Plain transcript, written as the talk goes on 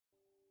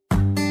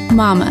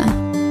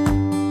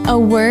Mama. A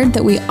word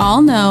that we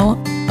all know,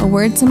 a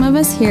word some of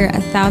us hear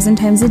 1,000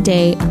 times a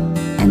day,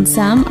 and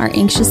some are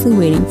anxiously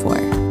waiting for.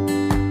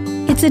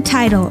 It's a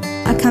title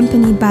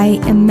accompanied by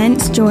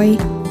immense joy,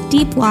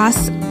 deep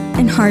loss,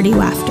 and hearty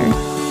laughter.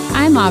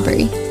 I'm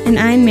Aubrey. And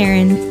I'm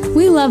Marin.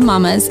 We love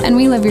mamas, and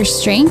we love your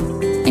strength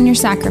and your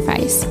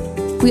sacrifice.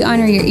 We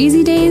honor your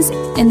easy days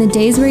and the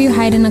days where you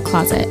hide in a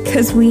closet.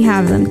 Because we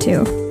have them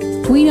too.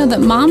 We know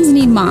that moms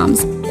need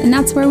moms, and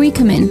that's where we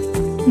come in.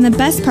 And the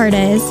best part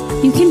is,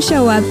 you can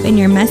show up in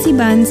your messy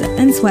buns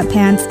and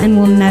sweatpants and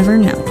we'll never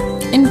know.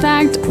 In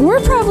fact,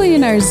 we're probably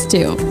in ours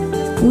too.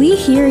 We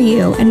hear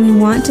you and we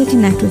want to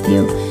connect with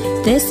you.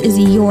 This is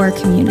your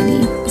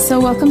community. So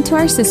welcome to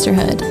our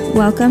sisterhood.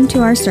 Welcome to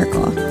our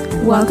circle.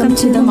 Welcome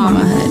to the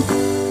mamahood.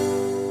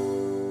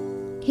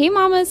 Hey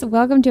mamas,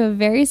 welcome to a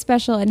very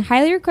special and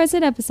highly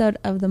requested episode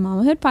of the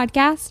Mamahood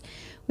podcast.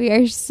 We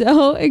are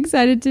so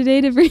excited today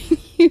to bring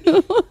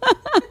you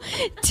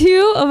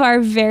two of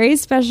our very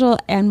special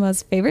and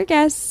most favorite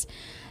guests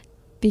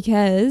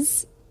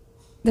because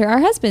they're our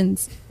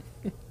husbands.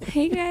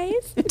 Hey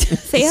guys,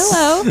 say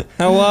hello.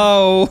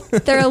 Hello.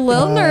 They're a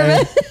little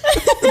nervous.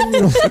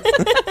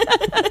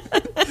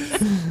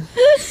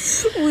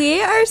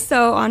 We are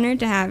so honored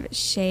to have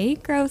Shay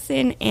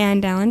Grossen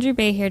and Dallin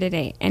Drouet here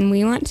today, and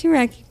we want to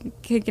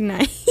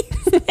recognize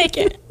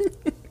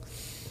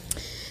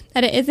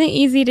that it isn't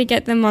easy to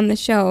get them on the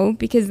show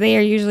because they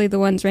are usually the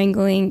ones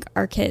wrangling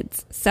our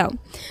kids. So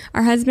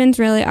our husbands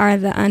really are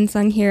the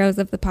unsung heroes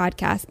of the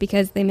podcast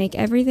because they make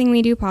everything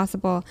we do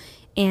possible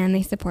and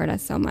they support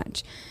us so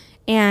much.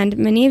 And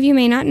many of you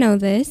may not know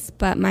this,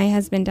 but my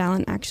husband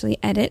Dallin actually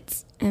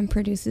edits and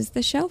produces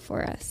the show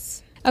for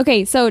us.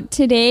 Okay, so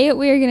today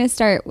we are going to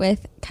start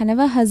with kind of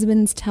a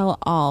husband's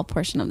tell-all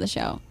portion of the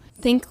show.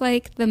 Think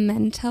like the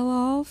men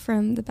tell-all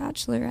from The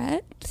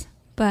Bachelorette,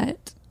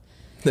 but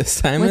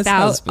this time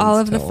without all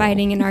of the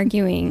fighting and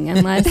arguing,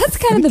 unless that's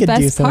kind of the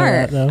best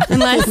part.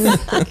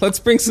 Unless let's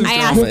bring some I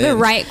drama ask the in.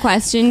 right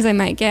questions, I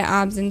might get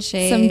Obs and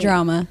Shay. Some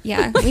drama.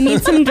 Yeah, we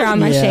need some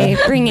drama, Shay.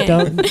 Bring it.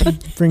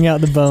 Don't bring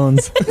out the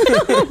bones.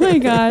 Oh my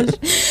gosh.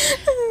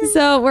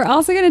 So we're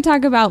also going to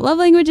talk about love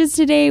languages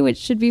today, which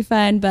should be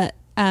fun, but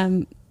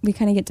we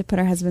kind of get to put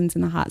our husbands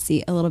in the hot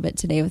seat a little bit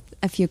today with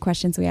a few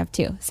questions we have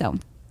too. So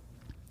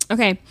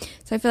okay,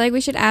 so I feel like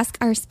we should ask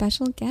our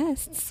special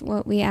guests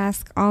what we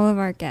ask all of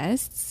our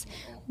guests,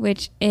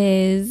 which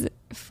is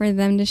for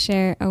them to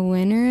share a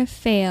win or a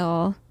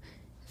fail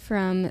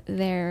from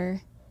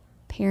their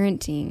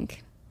parenting.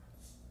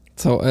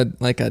 So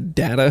like a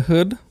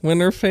dadahood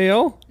win or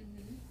fail?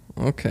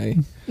 Okay.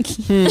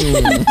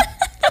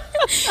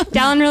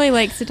 Dallin really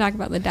likes to talk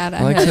about the data.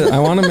 I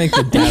want to make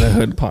the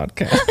dadahood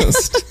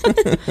podcast.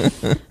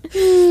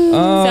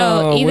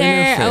 So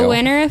either a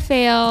win or a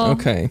fail.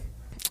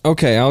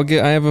 Okay,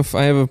 I have a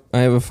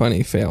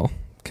funny fail.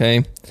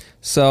 Okay.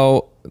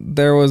 So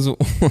there was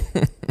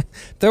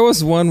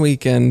one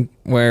weekend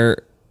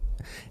where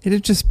it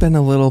had just been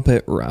a little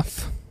bit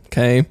rough.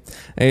 Okay.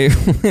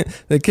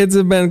 The kids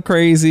have been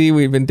crazy.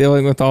 We've been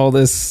dealing with all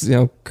this,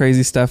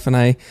 crazy stuff, and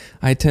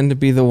I tend to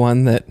be the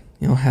one that,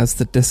 has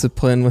the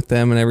discipline with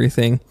them and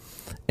everything.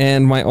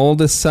 And my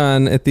oldest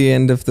son, at the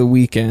end of the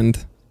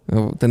weekend,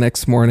 the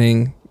next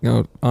morning,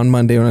 on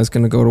Monday when I was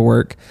going to go to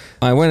work,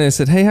 I went and I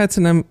said, "Hey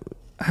Hudson,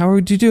 how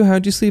did you do?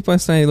 How'd you sleep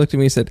last night?" He looked at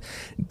me and said,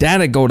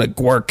 "Dad'd go to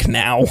work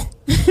now."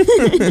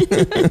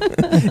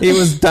 He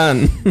was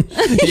done.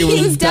 He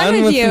was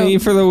done with me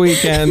for the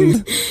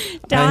weekend.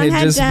 I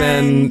had just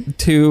been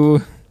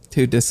too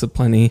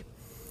discipline-y.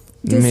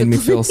 It made me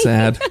feel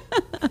sad.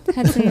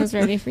 Hudson was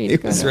ready for you to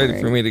go to work. He was ready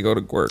for me to go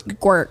to work.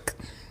 Work.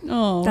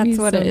 Oh, that's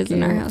what it is cute.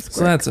 in our house.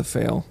 So that's a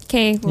fail.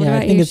 Okay, I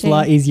think it's a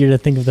lot easier to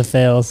think of the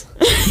fails.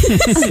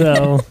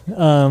 So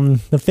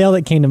the fail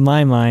that came to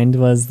my mind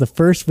was the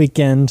first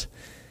weekend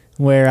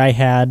where I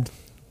had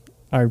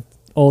our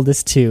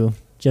oldest two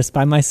just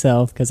by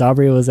myself because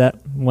Aubrey was at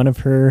one of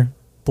her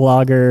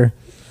blogger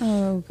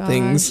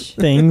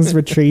things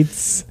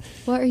retreats.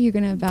 What are you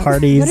going to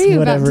parties,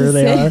 whatever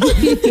they are.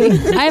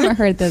 I haven't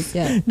heard this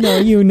yet. No,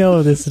 you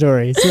know the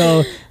story.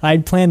 So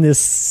I'd planned this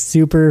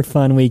super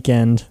fun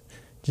weekend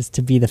just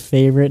to be the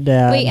favorite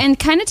dad. Wait, and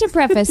kind of to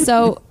preface,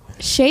 so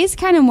Shay's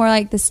kind of more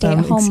like the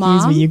stay-at-home mom.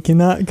 Excuse me, you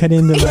cannot cut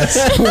into my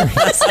stories.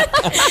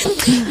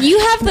 You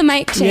have the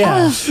mic, Shay.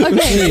 Yeah.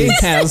 Okay. He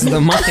has the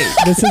mic.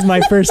 This is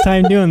my first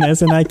time doing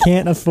this, and I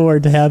can't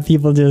afford to have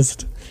people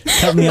just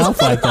cut me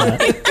off like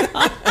that.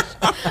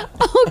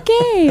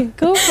 Okay,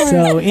 go for it.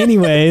 So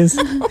anyways,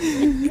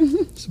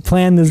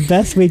 planned this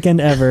best weekend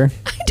ever.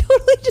 I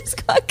totally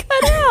just got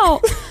cut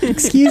out.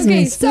 Excuse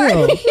me,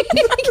 still. Sorry.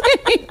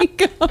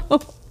 Okay, go.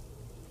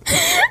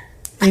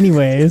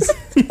 Anyways,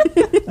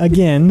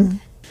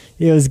 again,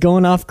 it was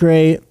going off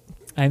great.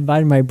 I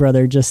invited my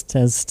brother just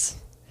to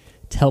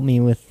help me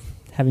with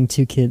having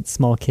two kids,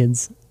 small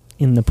kids,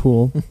 in the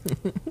pool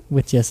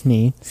with just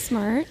me.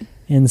 Smart.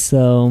 And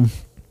so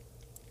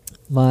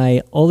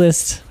my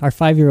oldest, our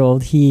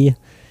 5-year-old, he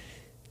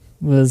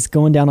was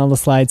going down all the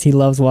slides. He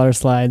loves water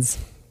slides.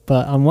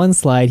 But on one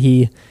slide,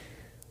 he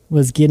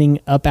was getting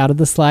up out of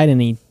the slide,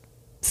 and he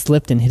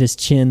slipped and hit his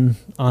chin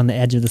on the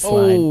edge of the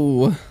slide.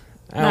 Oh,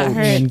 That ouch.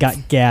 hurt. And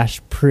got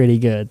gashed pretty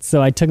good.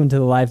 So I took him to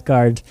the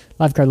lifeguard.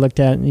 Lifeguard looked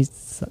at it and he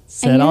said,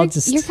 And I'll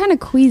just... you're kind of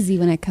queasy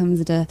when it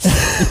comes to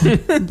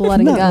blood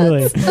and Not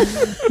guts.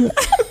 really.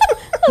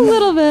 A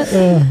little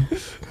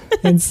bit.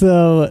 And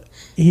so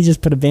he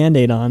just put a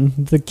Band-Aid on.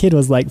 The kid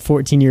was like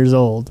 14 years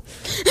old.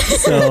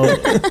 So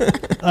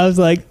I was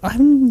like,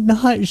 I'm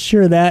not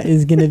sure that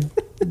is going to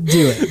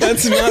do it.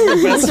 That's not the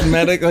best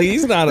medical.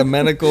 He's not a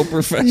medical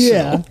professional.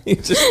 Yeah. He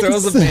just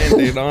throws a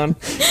Band-Aid on.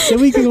 So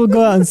we could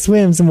go out and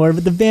swim some more,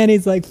 but the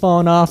Band-Aid's like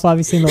falling off,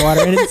 obviously, in the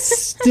water, and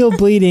it's still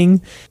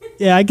bleeding.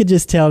 Yeah, I could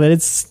just tell that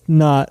it's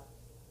not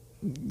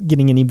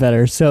getting any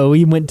better. So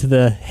we went to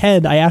the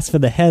head. I asked for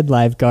the head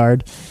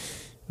lifeguard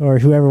or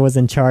whoever was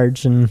in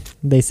charge, and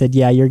they said,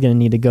 yeah, you're going to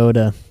need to go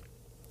to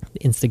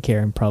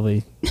Instacare and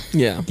probably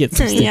Yeah. get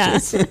some Yeah.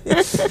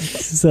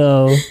 stitches.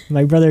 So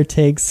my brother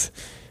takes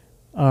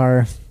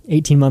our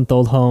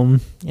 18-month-old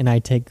home, and I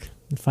take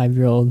the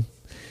 5-year-old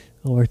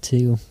over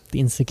to the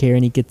Instacare,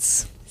 and he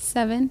gets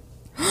 7.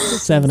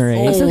 7 or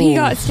 8. Oh, so he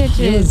got It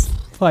stitches.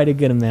 was quite a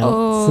good amount.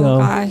 Oh, so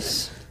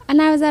gosh.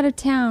 And I was out of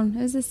town.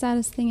 It was the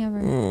saddest thing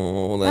ever.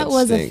 Oh, that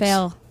was stinks. a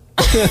fail.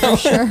 For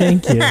sure.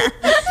 thank you.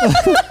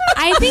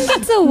 I think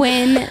it's a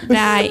win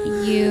that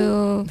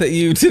you... That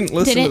you didn't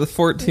listen to Didn't- the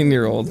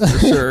 14-year-old for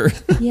sure.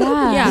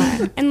 Yeah.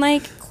 Yeah. And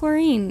like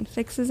chlorine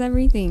fixes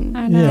everything.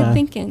 I know. Yeah. Good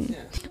thinking.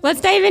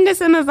 Let's dive into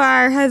some of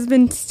our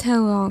husband's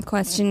tell-all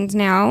questions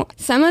now.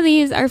 Some of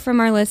these are from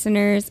our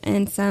listeners,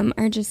 and some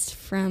are just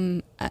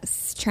from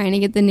us trying to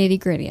get the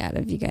nitty-gritty out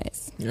of you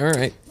guys. All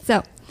right.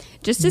 So,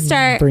 just to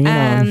start, Bring it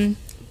on.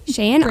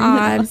 Shay and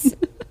Obs.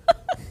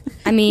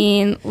 I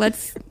mean,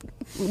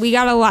 we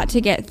got a lot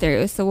to get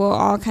through, so we'll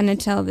all kind of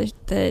tell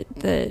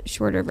the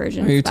shorter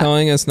version. Are you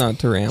telling us not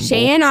to ramble?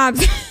 Shay and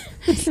Obs?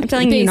 I'm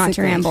telling you not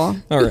to Basically. ramble.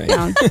 All right.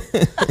 Down.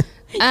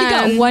 You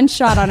got one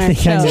shot on our I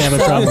show. kind of have a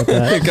problem with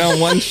I that. got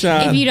one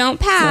shot. If you don't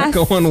pass,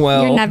 not going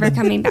well. you're never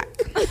coming back.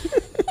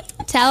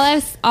 Tell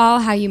us all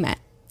how you met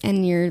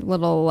and your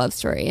little love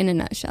story in a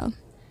nutshell.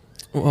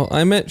 Well,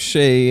 I met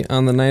Shay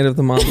on the night of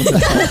the Mama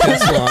Hood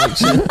podcast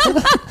launch.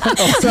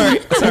 Oh,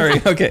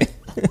 sorry. Okay.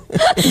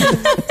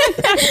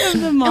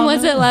 And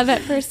was it love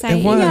at first sight?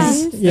 It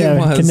was. Yeah, It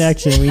was.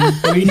 connection.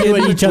 We knew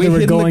what each other We were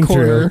hid in the going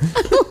through. corner.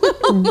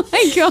 Oh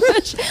my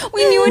gosh.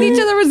 We knew what each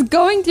other was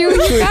going through,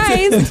 you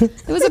guys.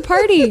 It was a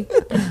party.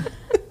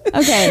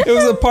 Okay. It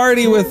was a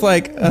party with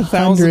like 1,000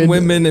 100.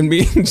 women and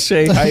me and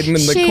Shay hiding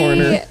in the Shay,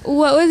 corner.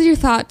 what was your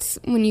thoughts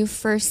when you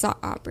first saw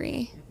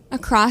Aubrey?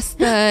 Across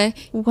the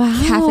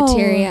Wow.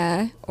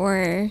 cafeteria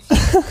or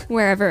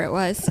wherever it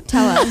was.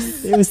 Tell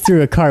us. It was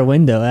through a car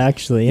window,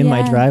 actually, in my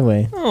Yeah.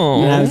 driveway.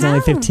 Oh. And I was only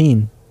Wow.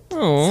 15.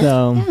 Oh.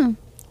 So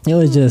Yeah. it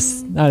was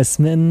just, I was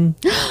smitten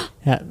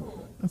at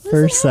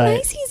first Listen how sight.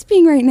 nice he's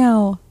being right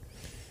now.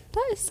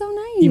 That is so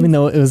nice. Even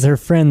though it was her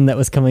friend that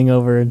was coming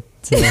over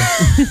to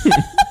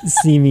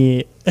see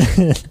me.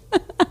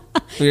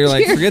 You're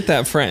like, forget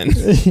that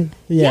friend.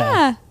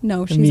 Yeah.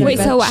 No, she's, mean- my Wait,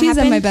 best, so what she's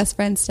my happened? best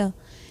friend still.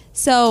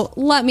 So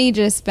let me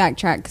just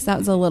backtrack because that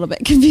was a little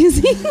bit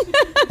confusing.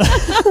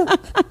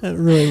 It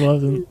really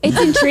wasn't. It's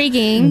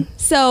intriguing.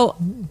 So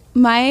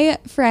my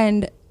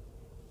best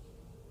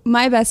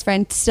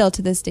friend, still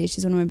to this day,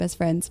 she's one of my best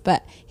friends,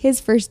 but his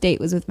first date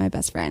was with my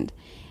best friend.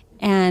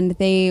 And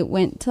they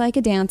went to like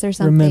a dance or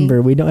something.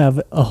 Remember, we don't have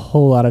a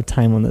whole lot of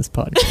time on this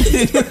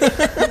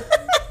podcast.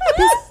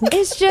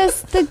 It's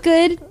just the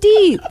good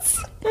deeds.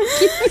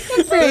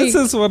 This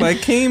is what I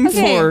came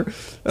Okay. for.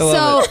 I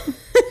love So,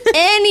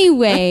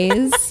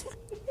 anyways,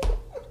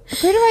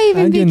 where do I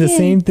even I'm doing begin? the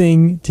same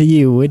thing to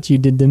you, which you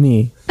did to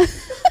me.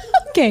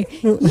 Okay,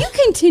 you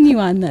continue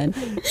on then.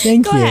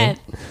 Thank Go you. ahead.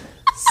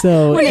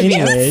 So, Are you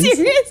anyways,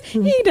 serious?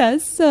 He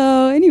does.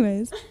 So,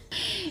 anyways,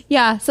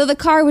 yeah. So the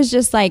car was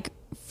just like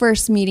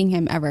first meeting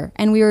him ever,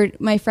 and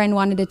my friend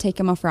wanted to take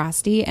him a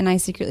Frosty, and I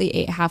secretly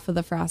ate half of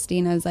the Frosty,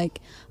 and I was like,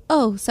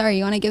 "Oh, sorry,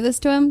 you want to give this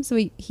to him?" So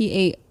he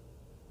ate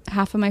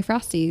half of my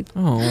Frosty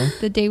Oh,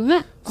 the day we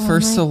met.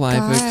 first my saliva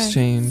God.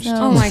 exchange. So-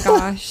 Oh my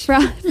gosh.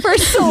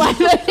 First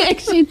saliva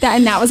exchange,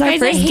 and that was our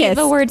Guys, I first hate kiss.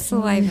 the word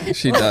saliva.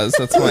 She does.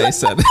 That's why I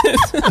said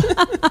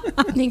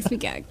it. Makes me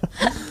gag.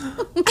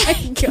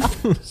 Like,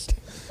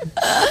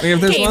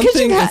 if there's Okay, one 'cause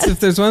thing, you've had- if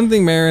there's one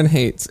thing Marin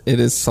hates, it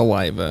is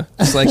saliva.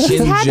 Just like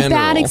She's in had general.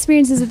 bad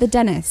experiences at the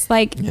dentist.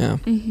 Like Yeah.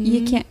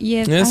 you can't.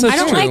 Yes, I that's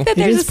don't true. like that It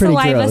there's is a pretty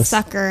saliva gross.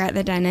 sucker at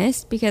the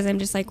dentist because I'm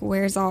just like,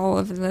 where's all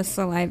of the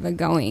saliva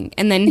going?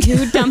 And then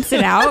who dumps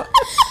it out?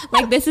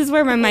 Like, this is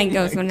where my mind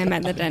goes when I'm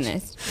at the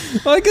dentist.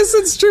 Well, I guess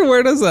it's true.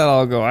 Where does that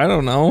all go? I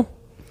don't know.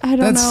 I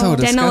don't That's know. so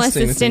Dental disgusting to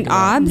assistant think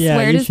about. Obs, Yeah,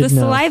 where you does the should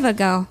know. saliva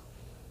go?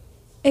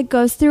 It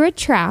goes through a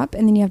trap,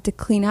 and then you have to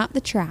clean out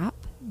the trap.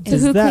 So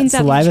does who that cleans up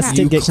the saliva trap?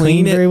 stick You get clean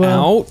cleaned it very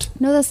well? out.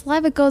 No, the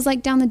saliva goes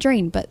like down the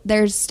drain, but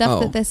there's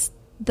stuff Oh. that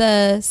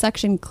the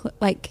suction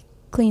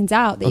cleans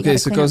out. That you Okay, gotta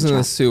so it clean out goes in the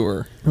trap.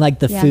 sewer. Like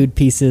the Yeah. food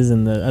pieces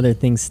and the other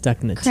things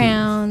stuck in the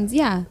Crowns,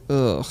 yeah,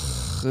 Ugh.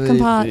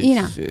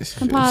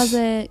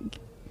 composite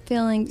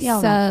filling, yeah,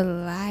 all that.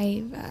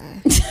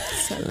 Saliva.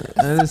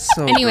 That is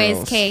so Anyways,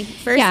 gross. okay.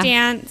 First Yeah.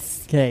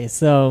 dance. Okay,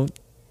 so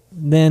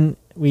then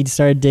we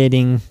started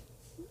dating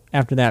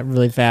after that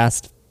really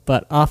fast,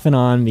 but off and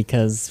on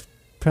because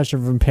pressure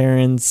from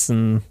parents.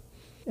 And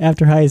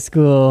after high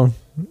school,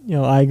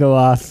 I go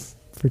off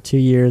for 2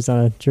 years on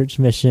a church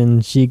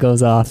mission. She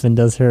goes off and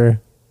does her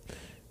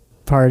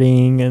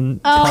partying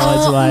and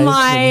college life. Oh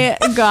my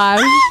gosh.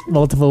 And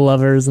multiple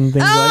lovers and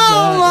things like that.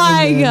 Oh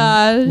my And then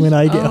gosh. When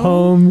I get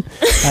home,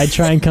 I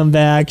try and come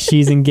back.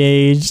 She's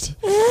engaged.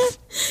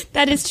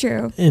 That is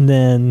true. And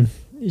then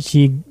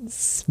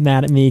she's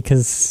mad at me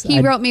because He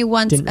wrote me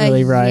once didn't a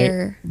really write.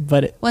 year.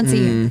 But, Once a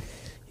year.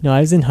 I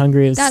was in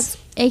Hungary. It was, That's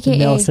the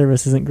mail AKA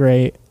service isn't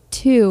great.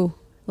 2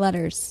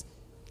 letters,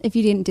 if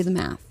you didn't do the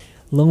math.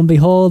 Lo and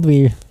behold,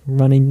 we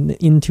running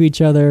into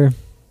each other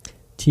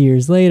 2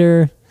 years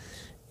later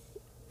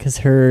because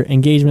her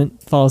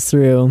engagement falls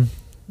through.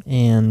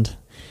 And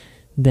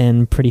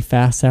then pretty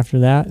fast after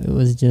that, it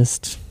was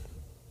just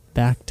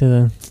back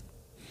to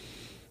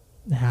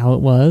how it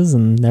was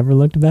and never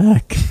looked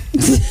back.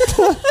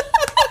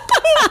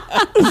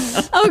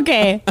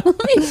 Okay. let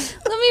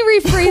me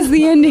rephrase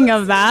the ending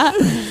of that.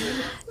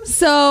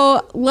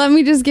 So let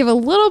me just give a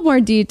little more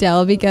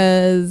detail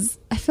because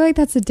I feel like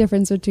that's the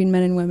difference between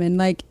men and women.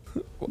 Like,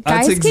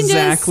 That's guys can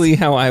exactly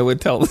how I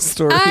would tell the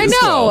story. I as know,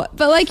 well.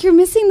 but like you're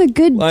missing the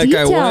good Like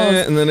details. I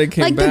went and then I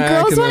came Like, the back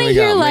girls and then wanna we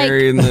hear, got like-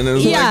 married and then it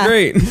was Yeah. like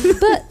great.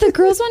 But the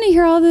girls want to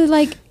hear all the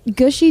like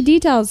gushy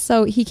details.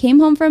 So he came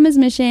home from his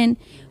mission.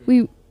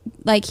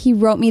 He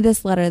wrote me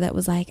this letter that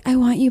was like, I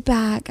want you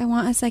back. I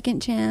want a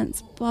second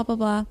chance. Blah, blah,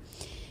 blah.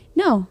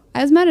 No,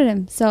 I was mad at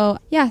him. So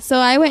yeah, so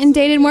I went and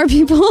dated more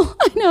people.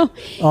 I know.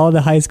 All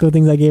the high school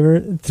things I gave her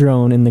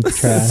thrown in the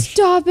trash.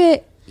 Stop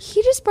it.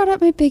 He just brought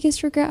up my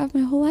biggest regret of my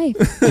whole life.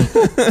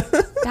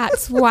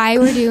 That's why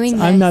we're doing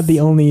this. I'm not the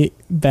only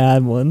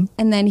bad one.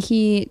 And then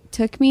he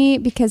took me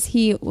because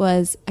he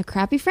was a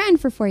crappy friend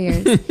for 4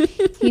 years.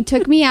 He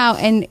took me out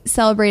and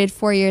celebrated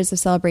 4 years of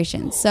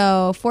celebration.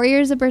 So 4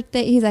 years of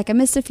birthday. He's like, I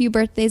missed a few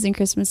birthdays and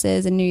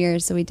Christmases and New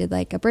Year's. So we did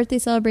like a birthday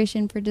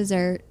celebration for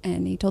dessert.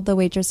 And he told the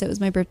waitress it was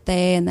my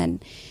birthday. And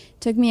then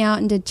took me out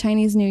and did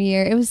Chinese New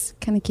Year. It was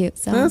kind of cute.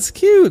 So That's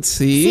cute.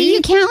 see,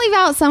 you can't leave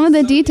out some of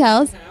the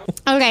details.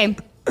 Okay.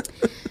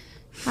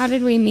 How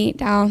did we meet,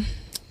 Dal?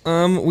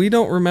 We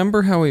don't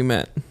remember how we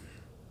met.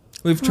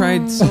 We've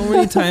tried so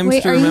many times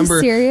Wait, to are you remember.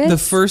 serious? The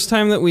first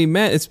time that we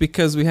met, it's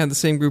because we had the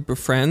same group of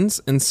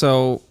friends, and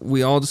so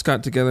we all just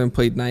got together and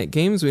played night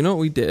games. We know what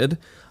we did.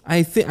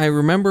 I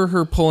remember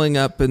her pulling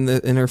up in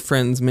her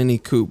friend's Mini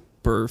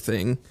Cooper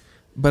thing,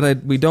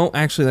 but we don't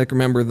actually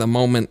remember the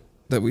moment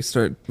that we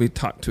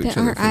talked to each That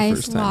other our for the eyes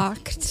first time.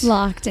 locked.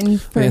 Locked and you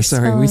first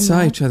We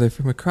saw each other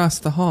from across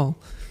the hall.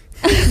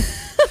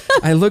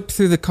 I looked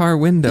through the car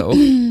window.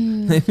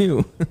 I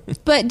knew.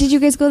 But did you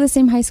guys go to the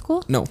same high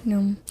school? No,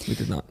 No. we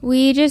did not.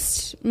 We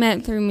just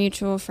met through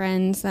mutual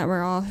friends that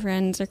were all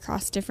friends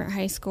across different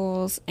high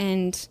schools.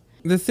 And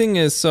The thing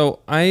is, so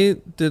I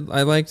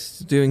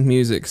liked doing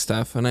music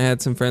stuff, and I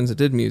had some friends that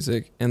did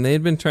music, and they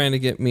had been trying to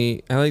get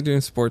me. I like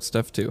doing sports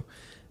stuff too,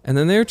 and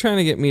then they were trying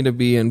to get me to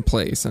be in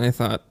plays, and I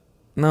thought,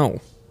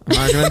 no, I'm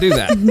not gonna do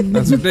that.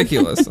 That's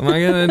ridiculous. I'm not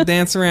gonna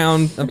dance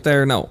around up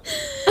there. No.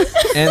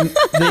 And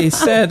they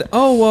said,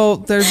 oh well,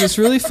 there's this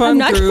really fun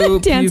not gonna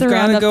group. dance You've got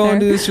around to up go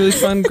and there." do this really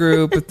fun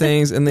group of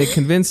things, and they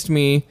convinced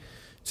me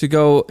to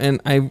go,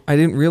 and I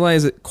didn't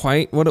realize it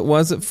quite what it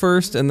was at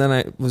first, and then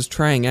I was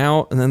trying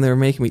out, and then they were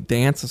making me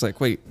dance. I was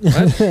like, wait, what?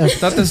 I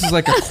thought this was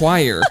like a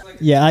choir.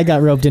 Yeah, I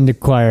got roped into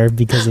choir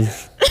because of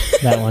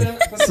that one.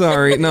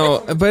 Sorry, no.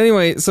 But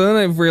anyway, so then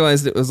I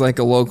realized it was like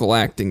a local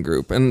acting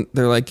group, and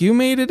they're like, you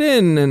made it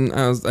in, and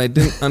I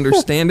didn't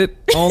understand it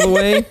all the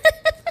way.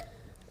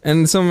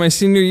 And so my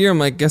senior year, I'm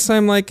like, guess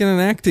I'm like in an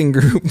acting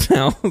group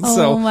now.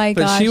 Oh my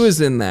But she gosh. was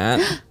in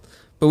that.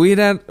 But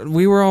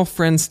we were all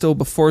friends still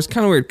before. It's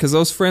kind of weird because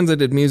those friends I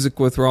did music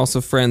with were also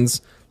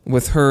friends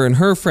with her and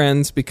her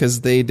friends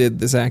because they did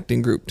this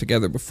acting group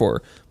together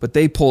before. But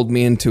they pulled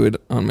me into it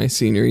on my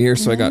senior year,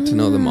 so I got to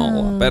know them all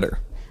a lot better.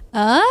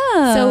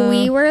 Oh. so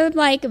we were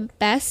like a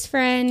best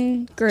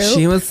friend group.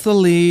 She was the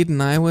lead,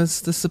 and I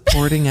was the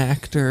supporting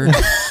actor.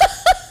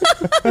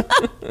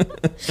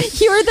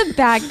 You were the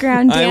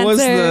background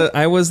dancer.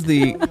 I was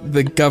the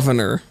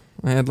governor.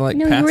 I had to like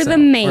No, pass you were the out.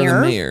 Or mayor.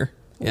 the mayor.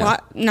 Yeah.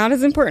 What? Not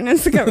as important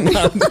as the government.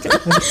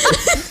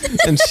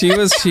 And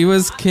she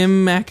was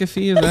Kim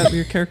McAfee. Is that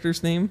your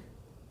character's name?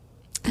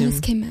 I was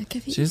Kim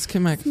McAfee. She's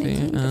Kim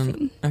McAfee.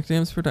 McAfee.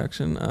 Academy's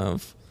production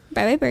of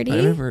Bye Bye Birdie.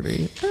 Bye Bye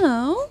Birdie.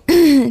 Oh.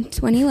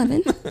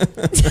 2011.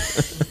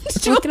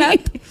 Look it up.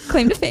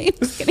 Claim to fame.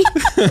 Just kidding.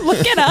 Look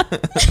it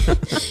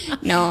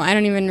up. No, I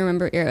don't even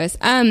remember what year it was.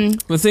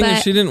 The thing is,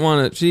 but- she didn't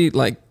want it.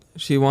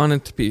 She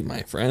wanted to be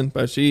my friend,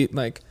 but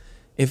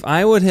if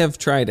I would have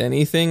tried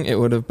anything, it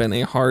would have been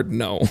a hard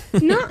no.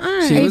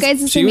 Nuh-uh. She Are you was-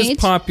 guys the she same was age?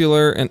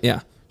 popular, and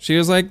yeah, she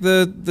was like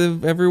the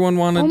everyone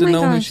wanted Oh to my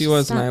know who gosh, she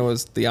was, and stop. I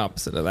was the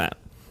opposite of that.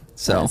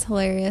 So That's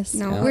hilarious.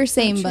 No, we're that's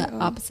same not but true.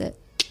 opposite.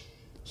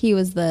 He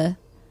was the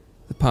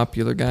the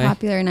popular guy.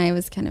 popular and I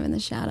was kind of in the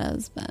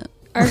shadows, but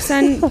Our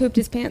son pooped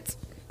his pants.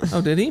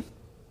 Oh, did he?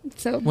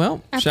 So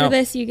Well, after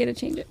this, you get to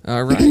change it.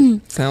 All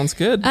right. Sounds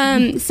good.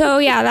 So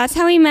yeah, that's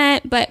how we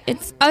met. But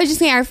I was just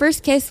saying, our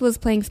first kiss was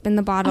playing Spin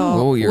the Bottle.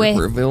 Oh, you're with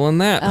revealing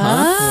that,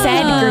 huh?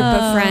 said group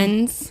of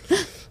friends.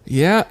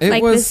 Yeah, it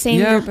Like was the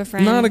same group of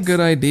friends. not a good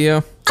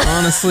idea.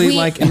 Honestly,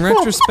 like in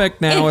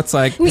retrospect now, it's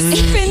like We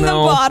spin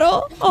no. the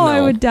bottle. Oh, I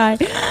No. would die.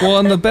 Well,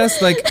 and the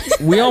best, like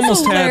we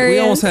almost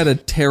hilarious. had a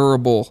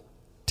terrible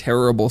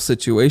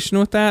situation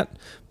with that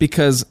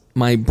because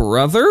my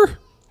brother.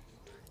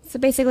 So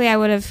basically, I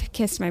would have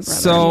kissed my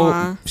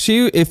brother-in-law.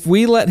 So if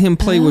we let him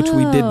play, which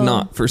we did Oh.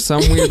 not, for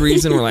some weird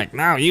reason, we're like,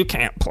 no, you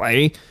can't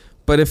play.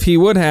 But if he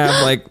would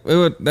have, like, it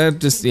would, that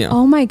just, you know.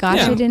 Oh my gosh,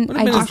 Yeah, I didn't.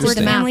 would've I been just did Awkward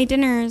the math. family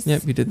dinners.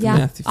 Yep, you did the Yeah,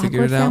 math. You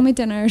figured awkward it out. family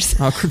dinners.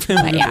 Awkward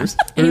family But yeah. dinners.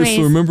 Anyways,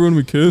 So remember when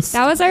we kissed?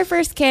 That was our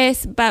first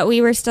kiss, but we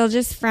were still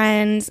just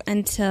friends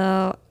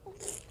until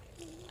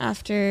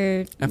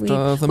after After we...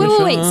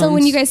 the Wait. So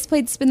when you missions. guys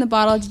played Spin the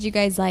Bottle, did you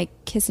guys like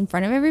kiss in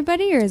front of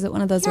everybody, or is it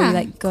one of those where Yeah, you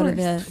like of go to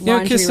course. the Yeah,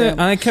 laundry kiss room? it.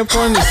 I kept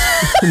wanting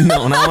to.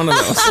 No, not one of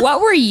those.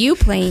 What were you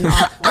playing?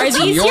 Are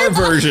these Your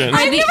version.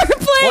 I've never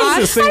played. What's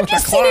this thing I've with the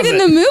just seen it in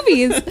the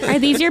movies. Are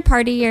these your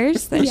party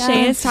years that Yeah.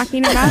 Shay is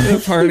talking about?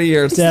 The party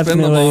year. Spin the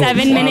Definitely. ball.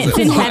 7 minutes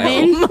in Closet.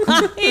 heaven.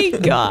 My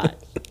God.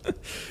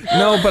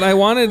 No, but I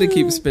wanted to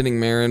keep spinning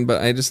Marin,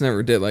 but I just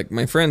never did. Like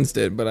my friends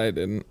did, but I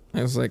didn't.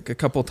 I was like a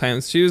couple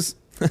times. She was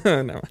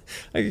no,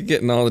 I could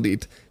get in all the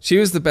details. She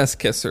was the best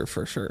kisser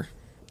for sure.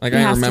 Like You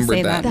I have to remembered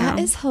say that. that.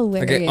 That is Like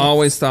hilarious. I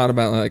always thought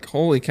about like,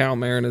 holy cow,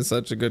 Marin is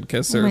such a good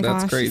kisser. Oh my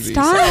That's gosh. crazy.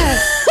 Stop.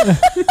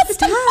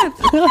 Stop.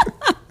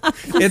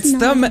 It's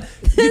the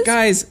you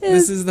guys.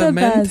 This is the the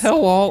men best.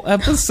 tell all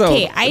episode.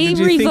 Okay, I Did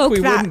you think revoke we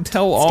that wouldn't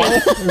tell all?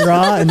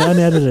 Raw and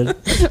unedited.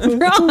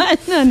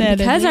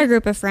 Because our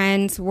group of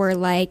friends were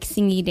like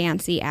singy,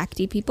 dancey,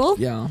 acty people.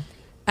 Yeah,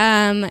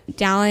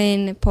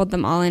 Dallin pulled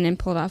them all in and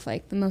pulled off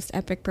like the most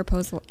epic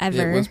proposal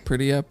ever. it was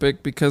pretty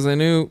epic because I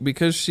knew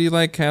because she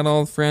like had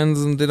all the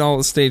friends and did all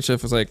the stage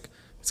stuff. It was like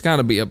it's got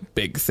to be a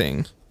big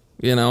thing,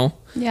 you know.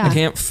 Yeah. I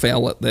can't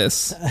fail at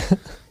this.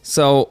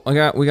 So we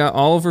got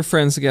all of her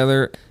friends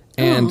together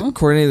and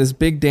coordinated this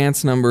big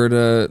dance number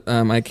to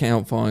I Can't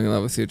Help Falling in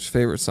Love with You, which is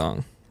your favorite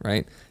song,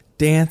 right?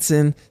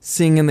 Dancing,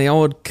 singing, they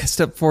all would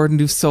step forward and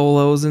do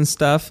solos and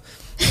stuff.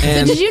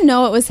 And Did you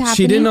know it was happening?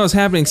 she didn't know it was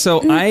happening.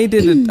 So I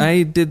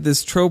did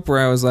this trope where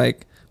I was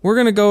like, we're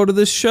going to go to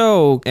this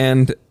show.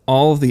 And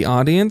all of the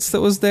audience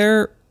that was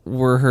there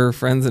were her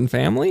friends and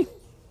family.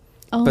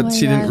 Oh But my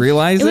she didn't gosh.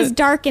 realize It it. was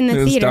dark in It the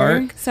was theater,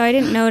 dark. so I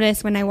didn't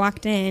notice when I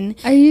walked in.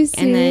 Are you serious?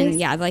 And then,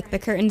 yeah, like the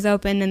curtains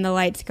open and the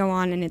lights go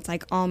on, and it's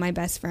like all my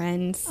best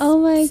friends. Oh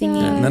my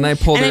singing. God. And then I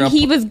pulled And her then up.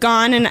 he was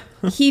gone, and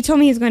he told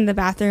me he was going to the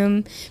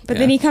bathroom. But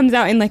then Yeah. he comes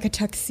out in like a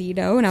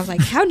tuxedo, and I was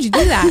like, "How'd you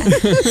do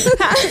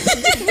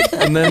that?"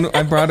 And then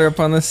I brought her up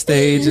on the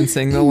stage and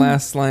sang the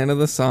last line of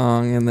the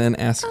song and then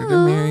asked her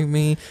to marry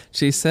me.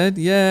 She said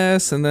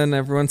yes. And then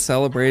everyone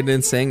celebrated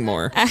and sang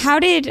more. How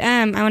did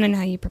I want to know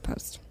how you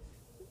proposed?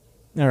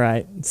 All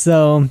right.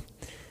 So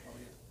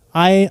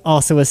I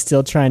also was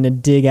still trying to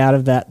dig out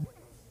of that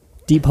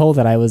deep hole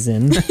that I was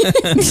in.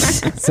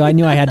 So I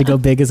knew I had to go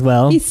big as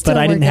well. He's still But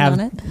I didn't working on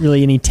have it.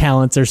 really any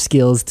talents or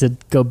skills to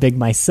go big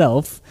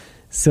myself.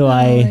 So Oh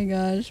my I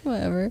gosh,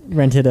 whatever.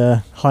 rented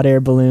a hot air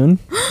balloon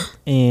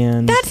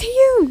and That's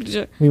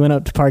huge. we went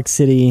up to Park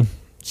City.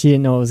 She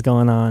didn't know what was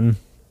going on.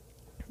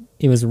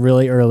 It was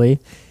really early,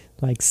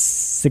 like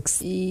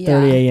 6:30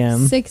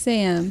 a.m. 6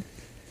 a.m.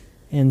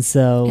 And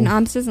so And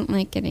Oms doesn't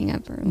like getting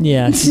up early.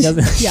 yeah, she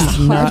doesn't. Yeah, she's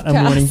not hard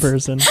a morning pass.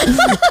 person.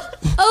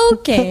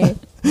 Okay.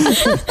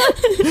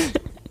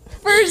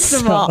 First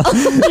of all,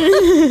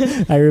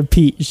 I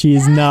repeat, she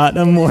is not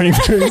a morning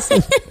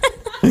person.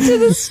 to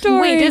the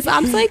story. Wait, does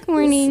Oms like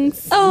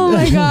mornings? Oh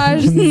my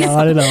gosh.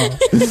 Not at all.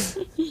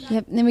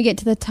 Yep. Then we get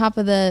to the top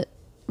of the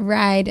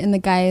ride, and the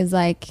guy is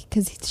like,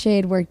 because Shay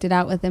had worked it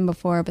out with him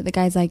before, but the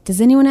guy's like, "Does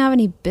anyone have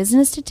any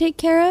business to take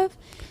care of?"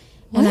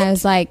 And I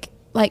was like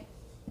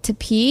to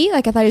pee.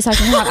 Like I thought he was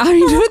talking about, I don't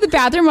need to go to the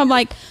bathroom. I'm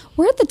like,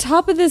 we're at the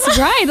top of this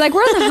ride. Like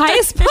we're on the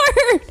highest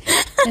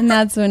part. And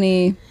that's when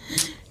he.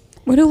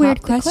 What a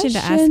weird popped the question to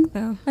question. ask,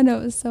 though. I know,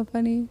 it was so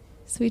funny.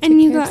 So we took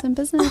And you care of got- some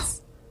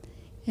business.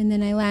 And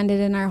then I landed,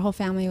 and our whole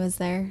family was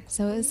there.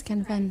 So it was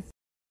kind of fun.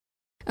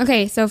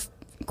 Okay, so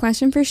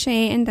question for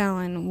Shay and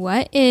Dallin.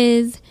 What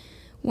is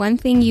one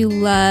thing you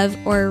love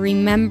or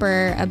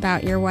remember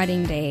about your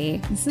wedding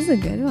day? This is a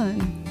good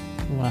one.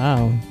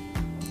 Wow.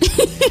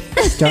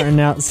 Starting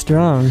out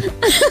strong.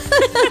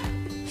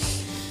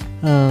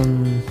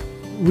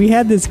 We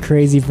had this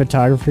crazy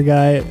photographer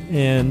guy,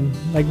 and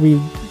like we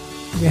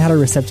had a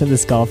reception at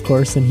this golf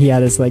course, and he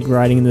had us like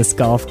riding in this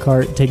golf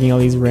cart, taking all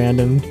these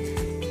random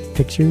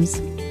pictures.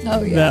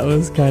 Oh, That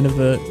was kind of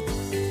a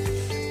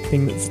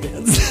thing that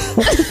stands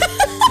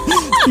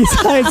out.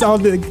 Besides all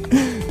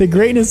the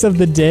greatness of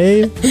the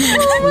day,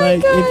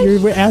 like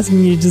if you're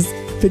asking me to just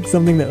pick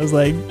something that was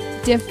like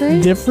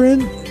Different?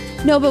 different,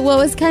 No, but what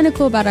was kind of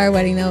cool about our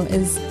wedding, though,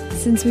 is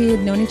since we had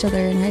known each other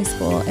in high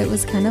school, it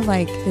was kind of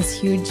like this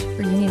huge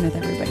reunion with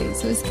everybody.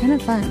 So it was kind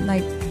of fun.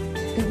 Like,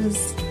 it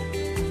was,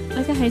 I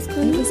Like a high school.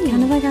 It was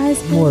kind of like a high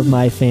school. More of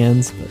my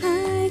fans. But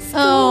High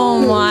school.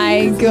 Oh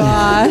my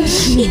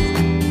gosh.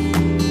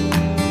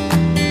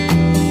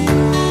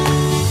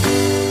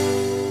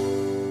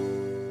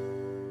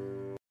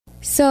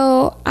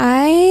 So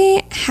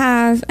I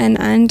have an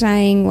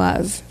undying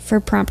love for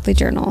Promptly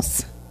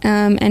journals,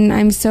 and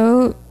I'm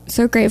so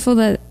grateful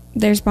that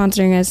they're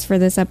sponsoring us for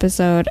this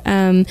episode.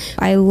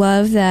 I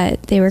love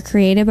that they were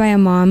created by a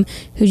mom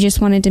who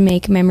just wanted to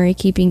make memory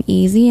keeping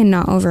easy and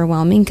not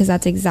overwhelming, because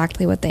that's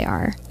exactly what they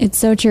are. It's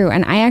so true.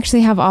 And I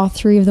actually have all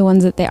three of the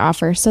ones that they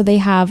offer. So they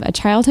have a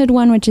childhood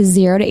one, which is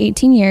 0 to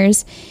 18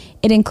 years.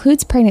 It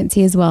includes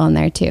pregnancy as well in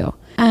there too.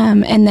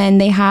 And then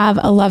they have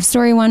a love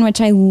story one,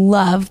 which I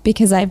love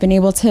because I've been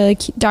able to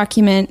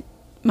document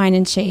mine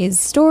and Shay's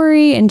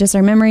story and just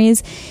our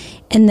memories.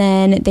 And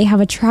then they have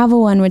a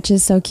travel one, which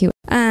is so cute.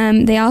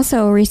 They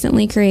also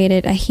recently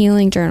created a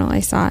healing journal, I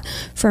saw,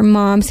 for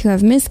moms who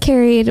have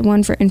miscarried,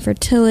 one for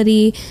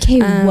infertility. Okay,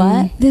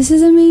 what? This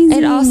is amazing.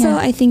 It also,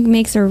 I think,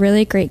 makes a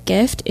really great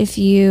gift if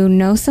you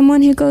know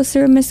someone who goes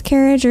through a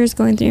miscarriage or is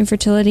going through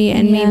infertility,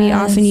 and maybe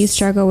often you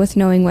struggle with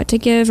knowing what to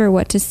give or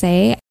what to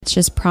say. It's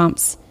just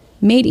prompts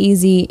made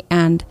easy,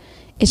 and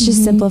it's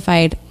just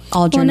simplified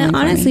all journaling. Well, and it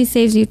honestly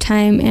saves you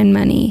time and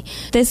money.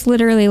 This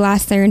literally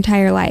lasts their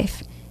entire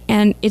life.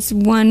 And it's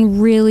one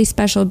really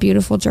special,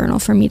 beautiful journal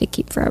for me to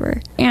keep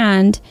forever.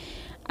 And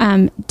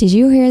did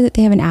you hear that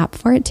they have an app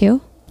for it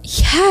too?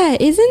 Yeah,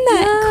 isn't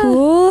that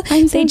cool?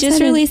 I'm so they just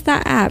excited. released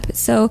that app.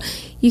 So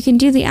you can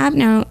do the app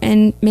now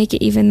and make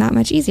it even that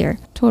much easier.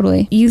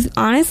 Totally. You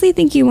honestly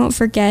think you won't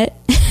forget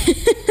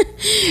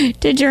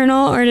to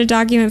journal or to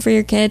document for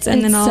your kids,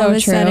 and then all of a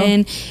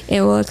sudden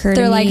it will occur to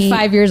They're me. like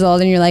 5 years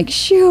old and you're like,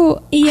 shoot,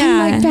 Yeah.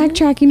 I'm like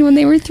backtracking when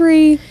they were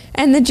 3.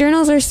 And the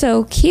journals are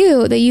so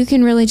cute that you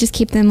can really just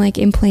keep them like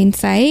in plain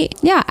sight.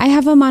 Yeah, I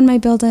have them on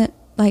my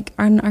like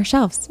on our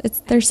shelves.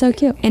 They're so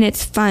cute. And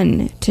it's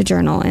fun to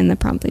journal in the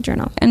Promptly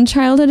journal. And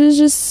childhood is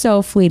just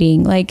so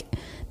fleeting. Like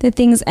the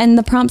things and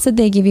the prompts that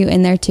they give you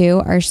in there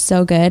too are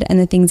so good, and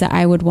the things that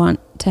I would want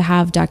to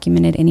have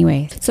documented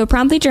anyway. So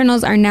Promptly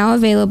journals are now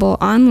available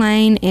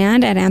online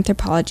and at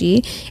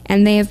Anthropology,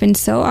 and they have been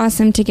so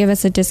awesome to give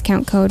us a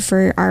discount code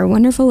for our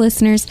wonderful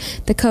listeners.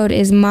 The code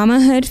is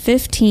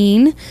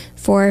MAMAHOOD15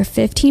 for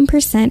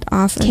 15%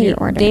 off of your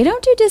order. They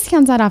don't do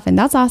discounts that often.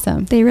 That's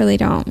awesome. They really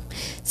don't.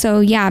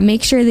 So yeah,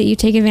 make sure that you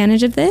take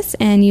advantage of this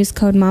and use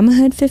code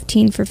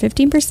MAMAHOOD15 for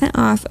 15%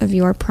 off of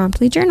your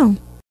Promptly journal.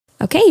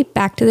 Okay,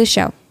 back to the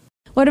show.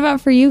 What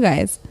about for you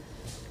guys?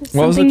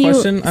 What was the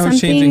question? I was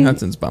changing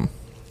Hudson's bum.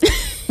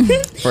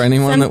 For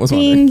anyone that was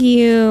wondering. Something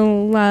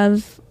you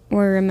love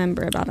or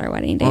remember about our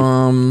wedding day.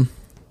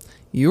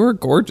 You were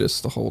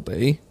gorgeous the whole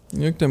day. You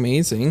looked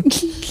amazing.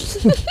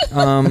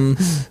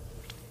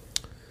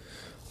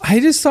 I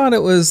just thought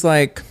it was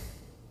like,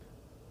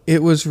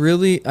 it was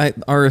really,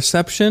 our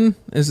reception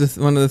is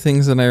one of the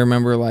things that I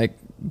remember like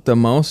the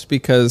most,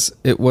 because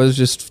it was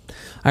just,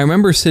 I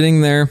remember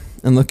sitting there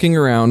and looking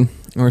around,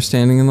 or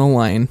standing in the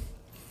line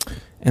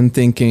and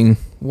thinking,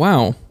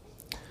 wow,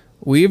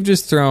 we've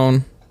just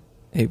thrown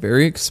a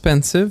very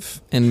expensive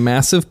and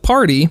massive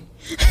party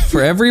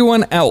for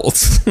everyone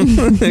else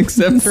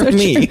except for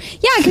me.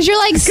 Yeah, because you're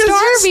like starving.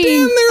 You're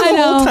standing there the I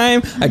know. whole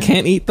time. I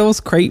can't eat those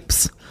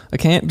crepes. I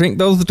can't drink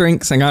those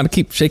drinks. I got to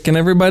keep shaking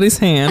everybody's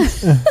hand.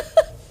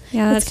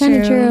 Yeah, That's kind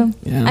of true.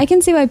 Yeah. I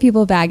can see why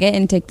people bag it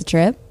and take the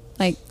trip.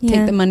 Like, Yeah.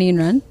 take the money and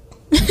run.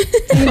 I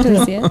can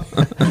totally see it.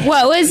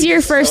 What was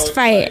your first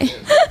fight?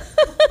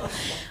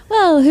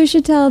 Well, who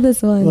should tell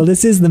this one? well,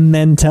 this is the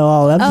Men Tell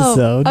All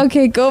episode. Oh,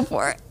 okay, go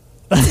for it.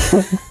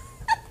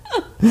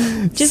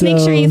 Just make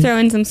sure you So- throw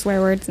in some swear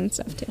words and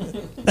stuff too.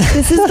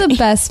 This is the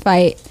best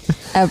fight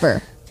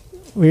ever.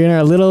 We're in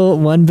our little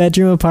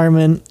 1-bedroom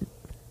apartment,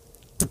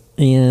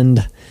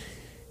 and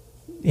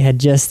we had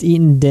just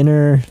eaten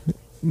dinner.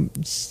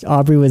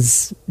 Aubrey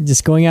was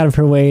just going out of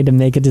her way to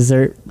make a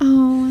dessert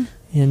Oh,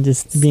 and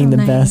just being So the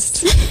nice.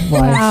 best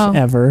wife Wow.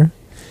 ever.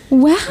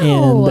 wow.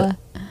 And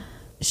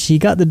she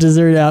got the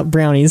dessert out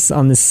brownies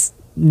on this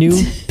new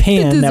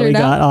pan that we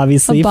dessert out? got,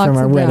 obviously, A box from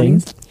our of wedding,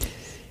 brownies.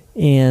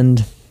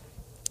 and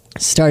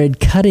started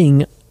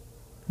cutting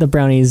the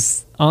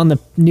brownies on the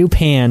new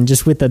pan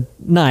just with a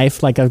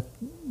knife, like a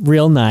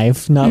real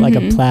knife, not like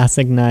a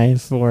plastic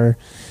knife or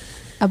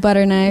A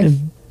butter knife.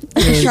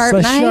 a sharp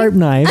knife? sharp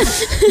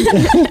knife.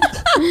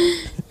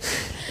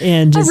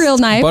 And just A real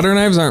knife. Butter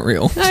knives aren't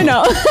real. I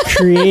know.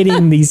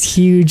 creating these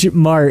huge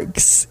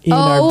marks in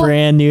our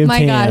brand new my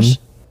pan. gosh.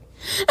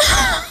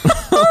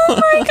 Oh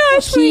my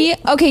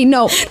gosh. Okay,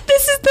 no.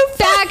 This is the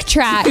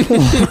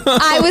Backtrack.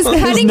 I was There's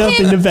cutting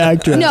nothing him. to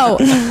backtrack. No.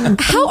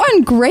 How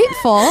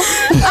ungrateful.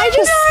 I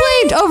just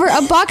slaved over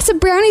a box of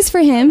brownies for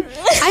him.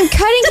 I'm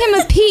cutting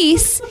him a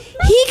piece.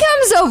 He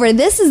comes over.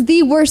 This is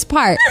the worst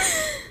part.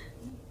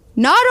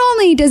 Not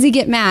only does he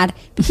get mad,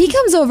 but he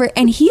comes over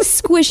and he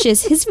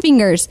squishes his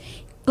fingers,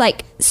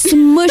 like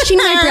smushing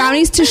my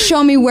brownies to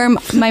show me where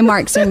my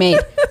marks are made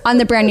on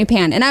the brand new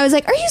pan. And I was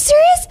like, are you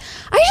serious?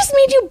 I just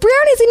made you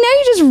brownies and now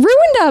you just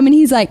ruined them. And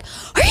he's like,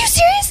 are you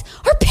serious?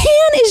 Our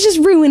pan is just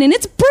ruined and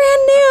it's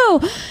brand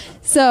new.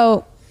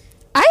 So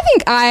I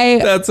think I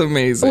That's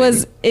amazing.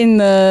 was in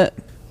the...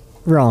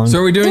 Wrong. So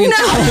are we doing it?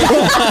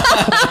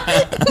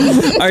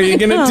 Are you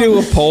gonna do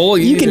a poll?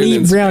 you can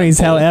eat brownies,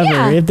 however,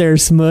 Yeah. if they're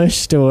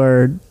smushed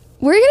or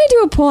We're going to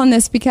do a poll on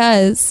this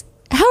because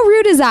how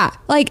rude is that?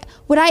 Like,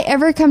 would I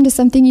ever come to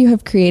something you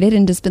have created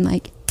and just been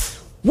like,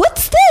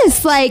 what's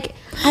this? Like,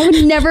 I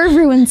would never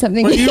ruin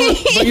something. But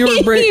you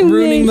were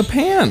ruining the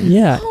pan.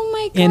 yeah. Oh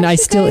my gosh, and I you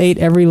still guys. ate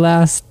every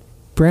last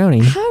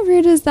brownie. How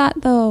rude is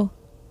that, though?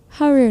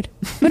 How rude.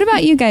 What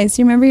about you guys?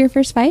 Do you remember your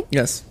first fight?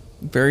 Yes,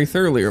 very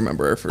thoroughly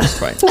remember our first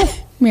fight.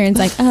 Marin's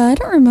like, I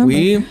don't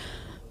remember.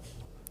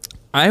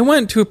 I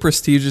went to a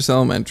prestigious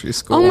elementary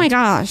school. Oh my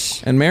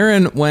gosh. And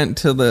Marin went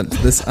to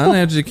this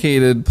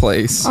uneducated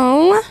place,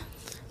 Oh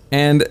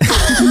and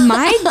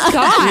my we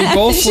god.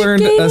 both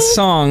learned a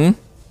song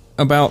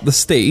about the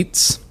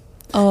states.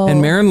 Oh.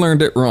 And Marin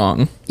learned it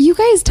wrong. You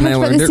guys talked I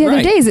about learned this it the other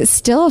right. day. Is it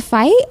still a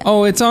fight?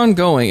 Oh, it's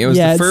ongoing. It was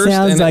Yeah, the it first,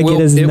 sounds and like it it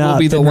has will not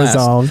be the been last.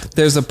 resolved.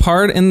 There's a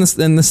part in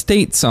the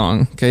state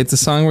song. Okay, it's a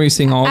song where you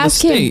sing all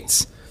Ask the him.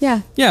 states.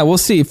 Yeah. Yeah, we'll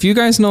see. If you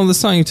guys know the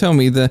song, you tell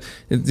me the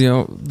 50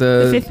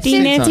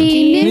 state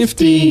Nifty song.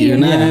 Nifty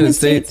United United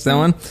States. That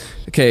one.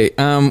 Okay,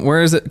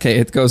 where is it? Okay,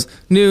 it goes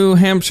New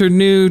Hampshire,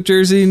 New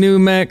Jersey, New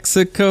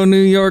Mexico, New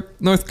York,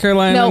 North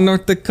Carolina, Nope.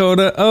 North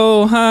Dakota,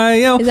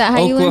 Ohio, Is that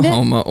how you learned it?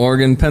 Oklahoma,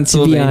 Oregon, To be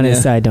Pennsylvania,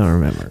 honest, I don't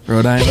remember.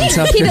 Rhode Island,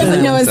 South He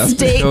doesn't Carolina, know his South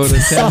states.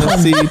 Dakota,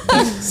 Tennessee,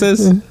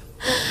 Texas.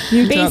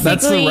 Utah.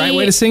 That's the right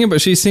way to sing it,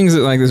 but she sings it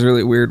like this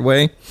really weird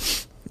way.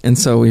 And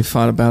so we've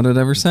fought about it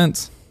ever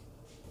since.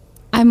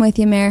 I'm with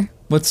you, Mare.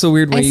 What's the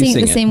weird way I you sing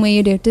sing it the same way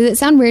you do. Does it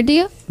sound weird to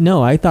you?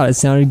 No, I thought it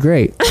sounded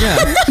great. Yeah.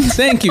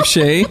 Thank you,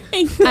 Shay.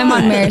 I'm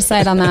on Mare's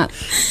side on that.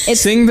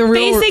 It's Sing the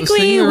real. Basically,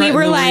 sing the we right-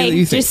 were the way that you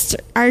like think. just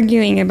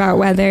arguing about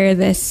whether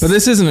this. But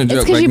this isn't a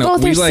joke. 'cause Like, you no,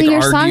 both we are like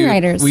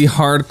singer-songwriters. We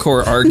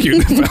hardcore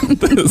argued about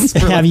this. For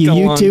Have like you a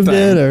long YouTubed time.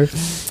 it or?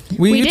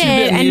 We We YouTubed did,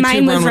 it, and the mine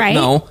YouTube was one right.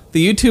 No,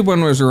 the YouTube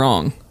one was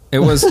wrong. It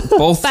was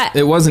both. But-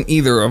 it wasn't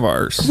either of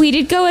ours. we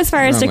did go as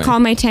far as to Wrong way. call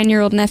my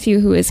 10-year-old nephew,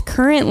 who is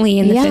currently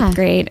in the Yeah. 5th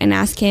grade, and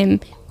ask him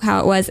how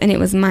it was, and it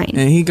was mine.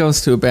 And he goes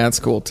to a bad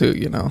school too,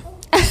 you know.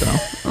 So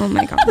Oh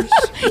my gosh.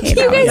 Okay, You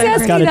that guys was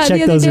asked me Got to that check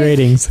the other those day.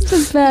 ratings.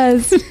 the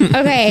best.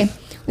 Okay,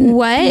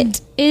 what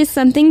is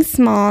something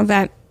small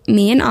that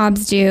me and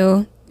Obs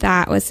do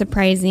that was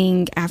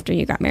surprising after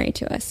you got married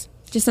to us?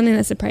 Just something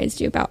that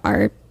surprised you about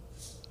our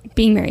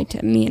being married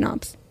to me and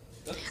Obs.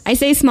 I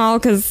say small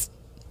because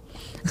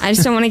I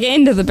just don't want to get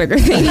into the bigger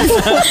things.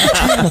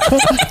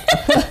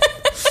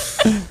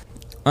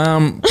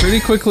 pretty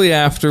quickly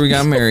after we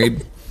got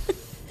married,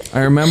 I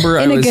remember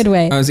In a good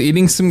way. I was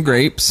eating some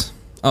grapes.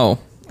 Oh,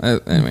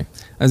 anyway,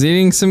 I was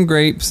eating some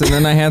grapes, and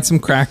then I had some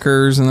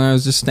crackers, and then I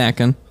was just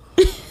snacking.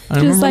 I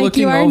remember like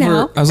looking you are over.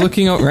 now. I was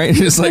looking over, right,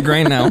 just like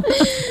right now.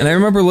 And I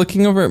remember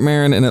looking over at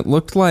Marin, and it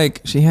looked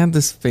like she had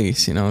this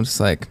face, you know, just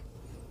like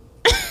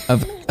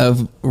of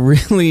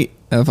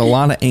a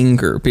lot of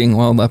anger being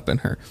welled up in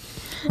her.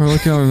 We're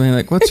looking over at me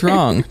like, "What's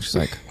wrong?" She's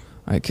like,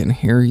 "I can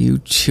hear you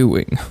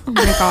chewing." Oh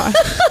my gosh.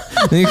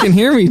 You can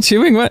hear me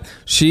chewing. What?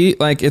 She,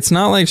 like, it's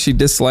not like she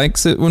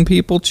dislikes it when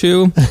people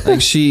chew. Like,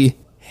 she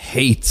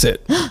hates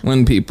it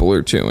when people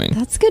are chewing.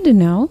 That's good to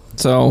know.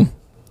 So,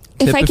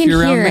 If tip I if can you're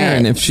around hear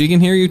Marin, it. if she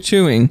can hear you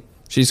chewing,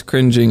 she's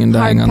cringing and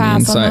dying Hard on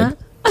the pass on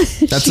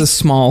inside. That's a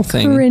small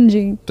thing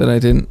Cringing. that I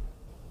didn't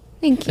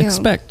Thank you.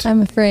 expect.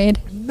 I'm afraid.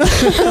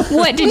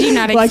 What did you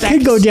not Well, I expect?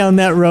 could go down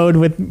that road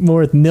with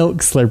more with milk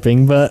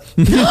slurping, but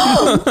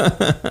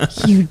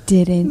You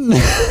didn't.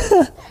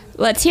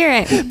 Let's hear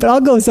it. I'll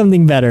go with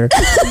something better,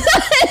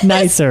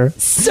 nicer.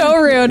 So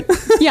rude.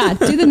 Yeah,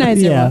 do the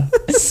nicer Yeah.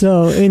 one.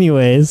 So,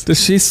 anyways,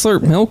 Does she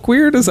slurp milk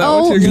weird? Is that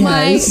Oh what you're gonna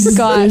my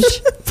gosh.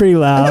 pretty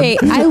loud. Okay,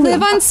 I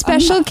live on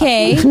Special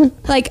K.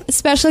 Like,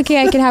 Special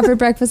K I could have for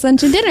breakfast,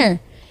 lunch, and dinner.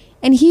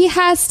 And he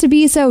has to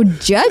be so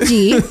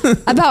judgy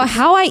about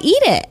how I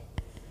eat it.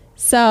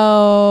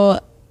 So,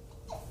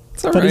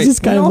 It's all But right. it's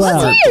just kind of We all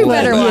loud. slurp Let's hear your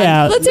better one.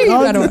 Yeah. Let's hear your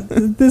I'll- better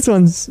one. This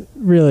one's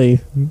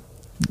really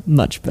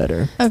much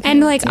better okay. And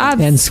like, Obs,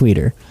 and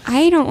sweeter.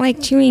 I don't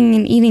like chewing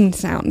and eating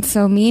sounds,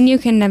 so me and you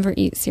can never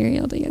eat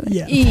cereal together.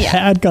 Yeah. Yeah.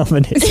 Bad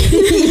combination.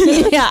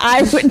 Yeah,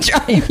 I would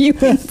drive you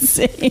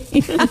insane.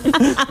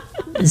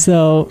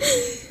 So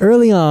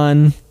early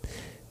on,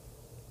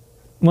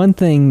 one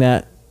thing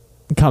that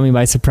caught me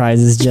by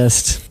surprise is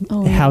just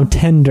Oh, how no.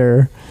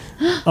 tender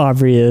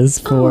Aubrey is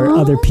for Aw.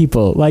 other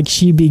people. Like,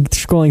 she'd be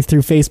scrolling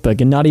through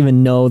Facebook and not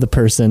even know the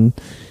person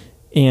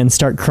and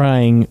start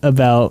crying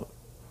about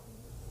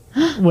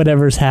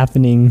whatever's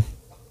happening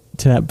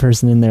to that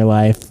person in their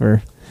life.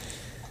 Or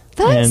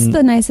That's And-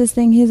 the nicest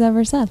thing he's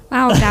ever said.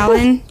 Wow,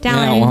 Dallin. Yeah,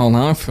 Dallin. well,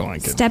 now I feel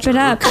like Step it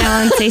up,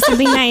 Dallin. Say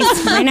something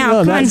nice right now. no, Come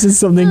on. that's just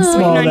something Oh,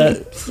 small waiting on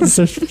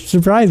that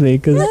surprised me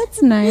because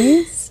That's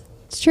nice.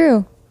 It's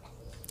true.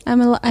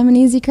 I'm an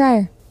easy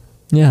crier.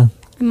 yeah.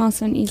 I'm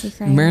also an easy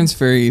crier. Marin's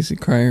very easy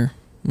crier.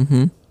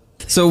 Mm-hmm.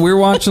 So we're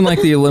watching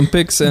like the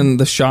Olympics and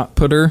the shot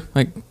putter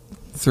like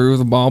threw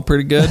the ball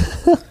pretty good.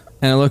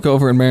 And I look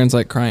over and Marin's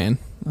like crying.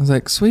 I was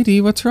like, "Sweetie,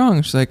 what's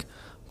wrong?" She's like,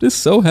 just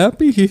so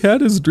happy he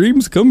had his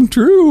dreams come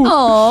true.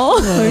 Oh,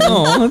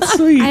 Oh, that's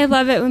sweet. I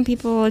love it when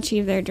people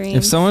achieve their dreams.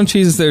 If someone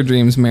achieves their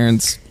dreams,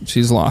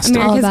 she's lost it.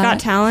 America's All Got that.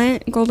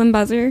 Talent, Golden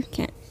Buzzer,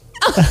 can't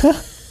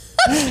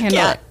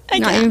handle it.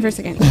 Not even for a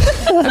second.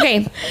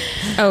 Okay.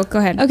 Oh, go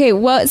ahead. okay.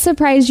 What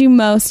surprised you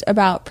most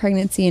about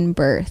pregnancy and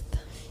birth?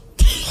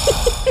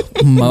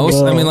 Most?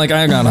 Whoa. I mean, like,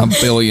 I got a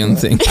billion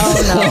things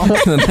Oh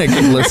that I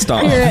could list no!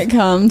 off. Here it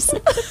comes.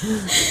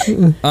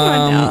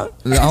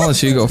 I'll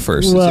let you go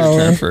first. It's your Well,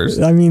 turn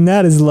first. I mean,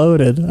 that is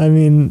loaded. I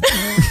mean,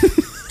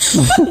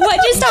 What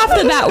just off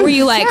the bat were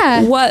you like,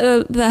 Yeah.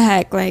 what the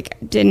heck? Like,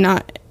 did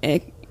not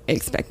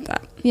expect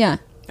that Yeah.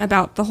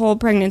 about the whole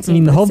pregnancy. I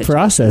mean, the whole situation.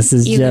 process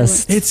is Either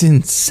just It's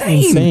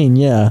insane. insane.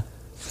 Yeah.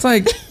 It's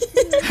like,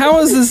 how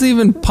is this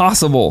even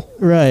possible?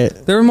 Right.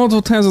 There were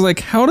multiple times I was like,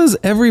 how does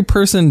every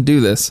person do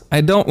this?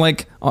 I don't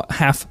like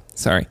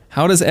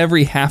how does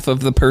every half of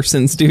the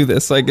persons do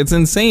this? Like, it's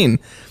insane.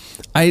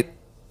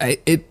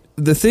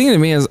 The thing to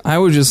me is I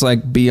was just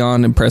like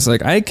beyond impressed.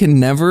 Like, I can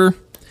never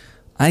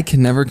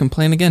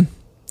complain again.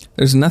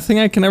 There's nothing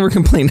I can ever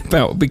complain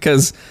about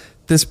because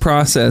this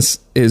process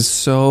is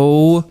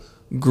so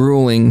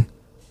grueling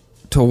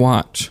to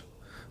watch.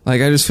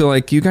 Like, I just feel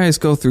like you guys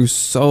go through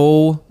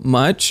so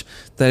much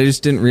that I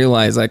just didn't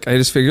realize. Like, I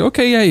just figured,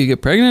 okay, yeah, you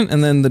get pregnant,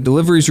 and then the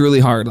delivery's really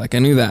hard. Like, I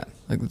knew that.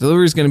 Like, the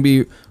delivery's going to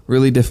be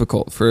really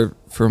difficult for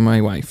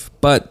my wife.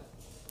 But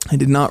I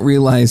did not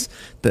realize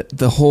that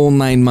the whole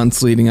 9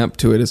 months leading up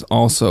to it is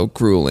also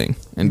grueling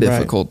and Right.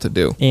 difficult to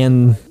do.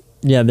 And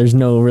yeah, there's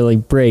no really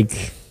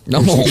break. No,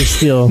 You're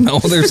still no,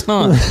 there's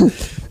not.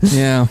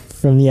 Yeah.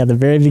 from the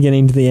very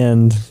beginning to the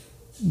end.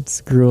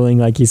 It's grueling,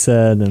 like you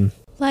said, and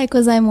Like,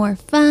 was I more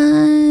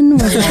fun?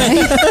 Was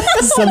I?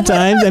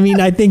 sometimes, I mean,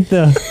 I think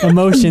the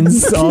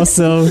emotions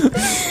also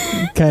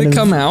kind They of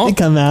come out. They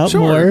come out Sure.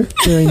 more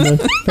during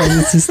the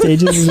pregnancy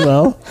stages as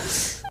well.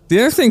 The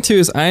other thing too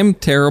is I'm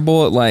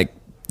terrible at like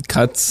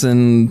cuts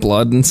and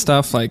blood and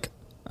stuff. Like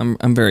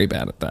I'm very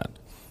bad at that.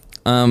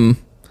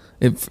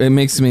 It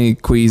makes me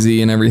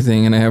queasy and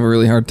everything, and I have a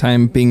really hard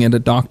time being at a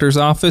doctor's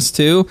office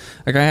too.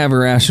 Like, I have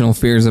irrational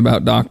fears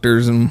about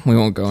doctors, and we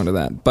won't go into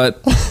that.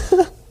 But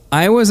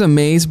I was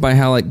amazed by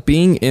how, like,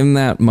 being in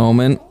that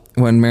moment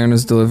when Marin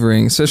was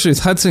delivering, especially with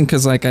Hudson,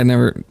 because like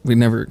we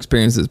never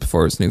experienced this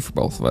before. It's new for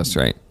both of us,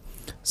 right?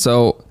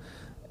 So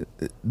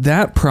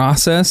that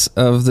process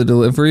of the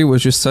delivery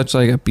was just such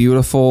like a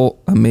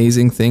beautiful,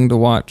 amazing thing to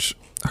watch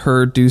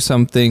her do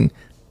something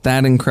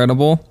that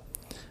incredible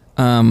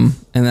and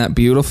that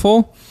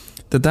beautiful,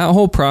 that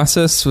whole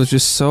process was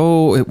just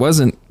so, it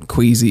wasn't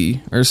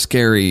queasy or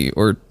scary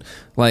or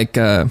like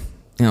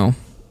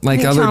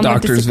like other trauma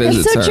doctors' disappears.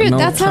 visits It's so are. true. No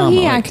That's how trauma,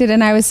 he like- acted,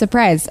 and I was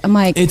surprised. I'm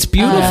like, It's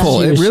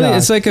beautiful. She It was really, shocked.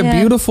 it's like a Yeah.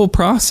 beautiful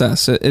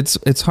process.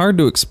 It's hard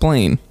to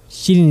explain.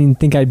 She didn't even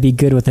think I'd be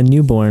good with a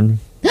newborn.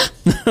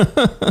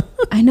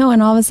 I know.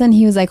 And all of a sudden,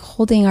 he was like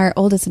holding our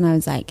oldest, and I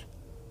was like,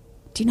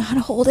 "Do you know how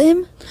to hold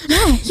him?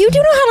 Yeah, you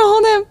do know how to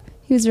hold him."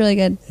 He was really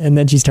good. And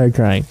then she started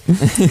crying.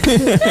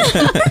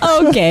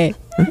 Okay.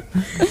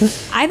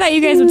 I thought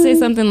you guys would say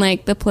something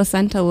like the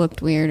placenta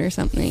looked weird or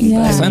something. Yeah.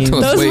 but Placenta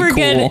was Those way were cool.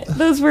 good.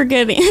 Those were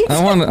good answers.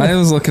 I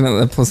was looking at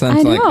the placenta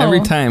I like know. every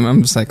time.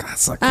 I'm just like,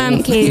 that's like cool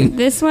Okay, thing.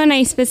 this one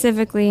I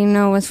specifically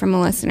know was from a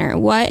listener.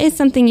 What is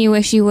something you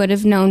wish you would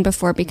have known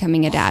before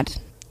becoming a dad?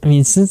 I mean,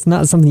 it's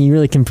not something you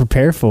really can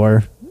prepare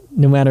for,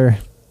 no matter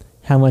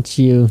how much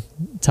you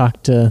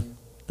talk to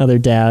other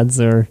dads.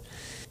 Or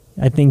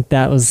I think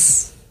that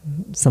was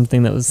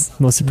something that was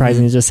most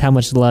surprising, is just how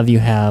much love you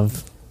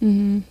have,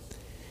 Mm-hmm.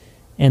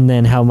 and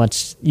then how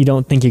much you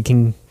don't think you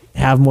can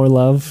have more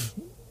love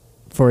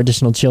for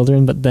additional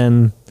children, but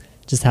then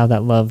just how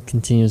that love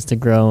continues to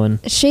grow. And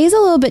Shay's a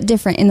little bit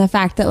different in the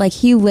fact that like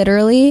he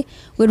literally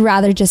would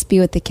rather just be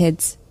with the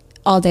kids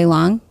all day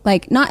long.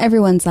 Like, not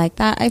everyone's like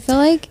that, I feel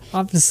like.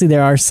 obviously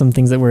there are some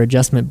things that were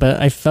adjustment,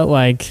 but I felt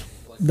like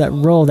that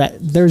role, that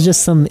there's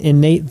just some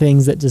innate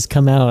things that just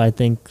come out, I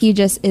think. He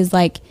just is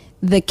like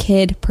the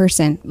kid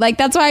person. Like,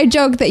 that's why I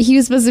joke that he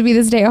was supposed to be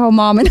the stay-at-home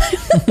mom, and like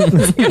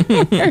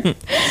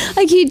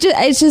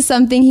it's just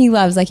something he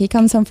loves. Like, he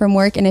comes home from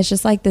work and it's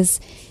just like this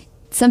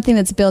something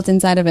that's built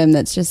inside of him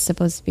that's just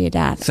supposed to be a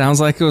dad. Sounds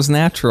like it was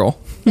natural.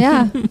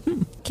 Yeah.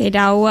 Okay,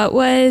 Dal, what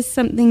was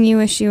something you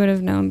wish you would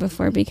have known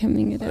before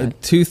becoming a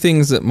dad? Two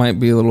things that might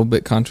be a little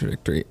bit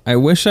contradictory. I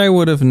wish I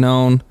would have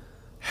known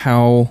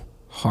how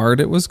hard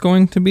it was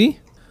going to be,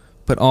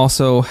 but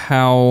also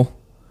how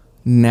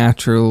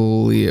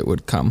naturally it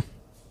would come.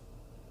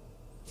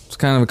 It's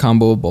kind of a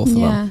combo of both of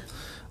them.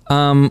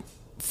 Yeah.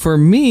 For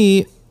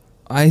me,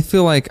 I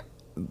feel like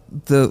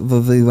the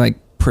like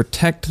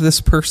protect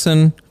this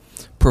person,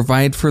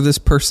 provide for this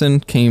person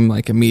came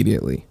like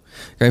immediately.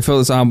 I feel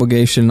this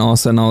obligation, all of a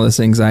sudden all this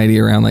anxiety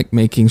around like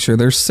making sure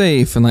they're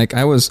safe, and like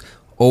I was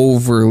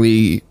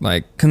overly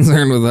like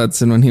concerned with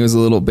Hudson when he was a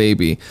little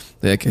baby.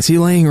 Like, is he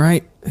laying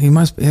right? He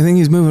must be. I think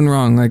he's moving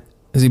wrong. Like,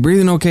 is he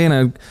breathing okay? And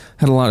I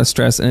had a lot of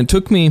stress, and it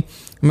took me,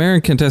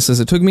 Mary can attest this,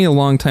 it took me a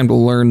long time to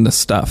learn the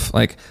stuff.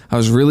 Like, I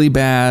was really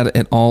bad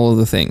at all of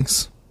the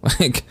things.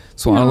 like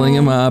swaddling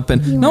him up.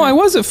 And no, I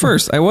was at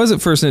first,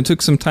 and it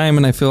took some time,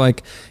 and I feel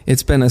like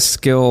it's been a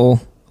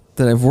skill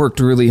that I've worked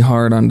really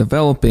hard on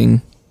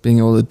developing, being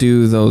able to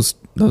do those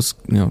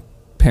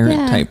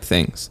parent type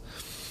things.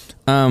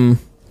 I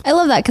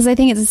love that because I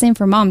think it's the same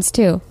for moms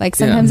too. Like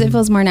sometimes it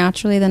feels more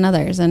naturally than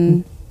others,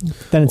 and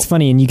then it's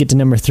funny, and you get to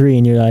number 3,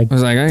 and you're like, throw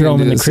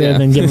them in the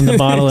crib and give them the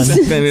bottle and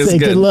say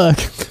good luck.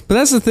 But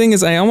that's the thing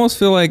is, I almost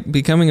feel like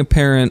becoming a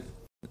parent,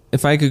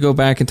 if I could go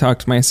back and talk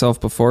to myself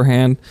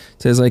beforehand,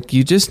 it says like,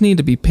 you just need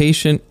to be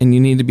patient and you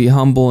need to be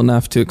humble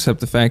enough to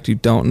accept the fact you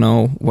don't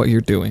know what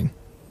you're doing.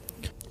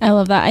 I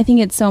love that. I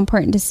think it's so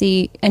important to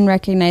see and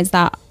recognize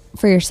that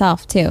for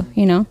yourself too.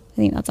 You know, I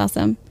think that's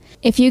awesome.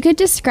 If you could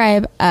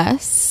describe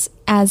us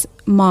as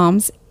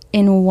moms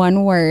in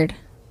one word,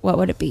 what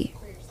would it be?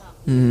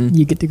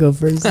 You get to go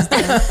first. I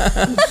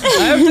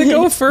have to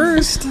go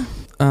first.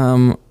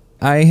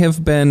 I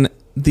have been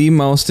the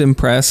most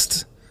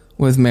impressed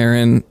with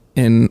Marin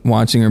in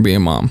watching her be a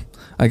mom.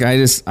 Like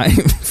I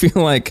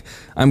feel like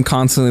I'm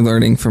constantly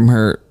learning from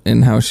her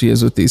in how she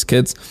is with these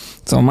kids.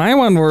 So my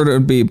one word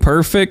would be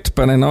perfect,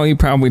 but I know you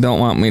probably don't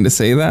want me to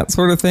say that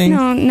sort of thing.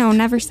 No,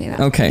 never say that.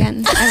 Okay.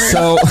 Again,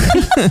 So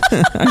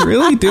I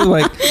really do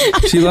like,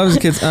 she loves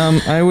the kids.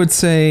 I would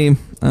say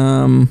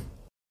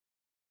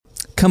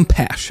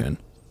compassion.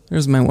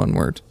 There's my one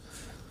word.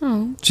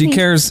 Oh, she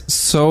cares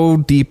so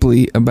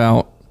deeply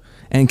about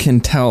and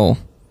can tell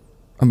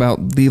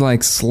about the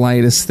like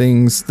slightest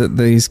things that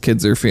these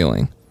kids are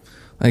feeling.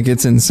 Like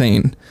it's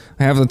insane.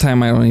 Half the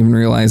time I don't even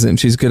realize it, and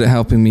she's good at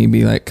helping me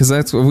be like, because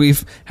that's what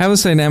we've have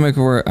this dynamic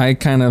where I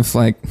kind of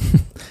like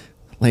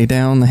lay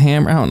down the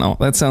hammer. I don't know.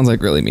 That sounds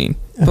like really mean,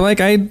 but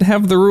like I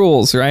have the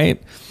rules, right?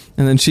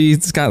 And then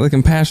she's got the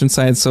compassion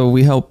side, so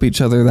we help each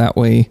other that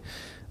way.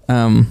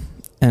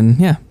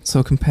 And yeah,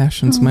 so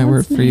compassion's my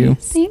word for you.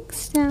 Thanks,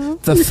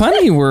 Steph. The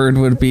funny word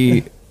would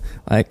be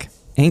like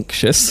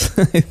anxious.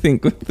 I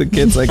think with the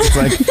kids, like it's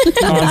like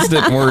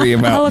constant worry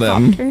about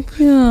them.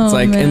 It's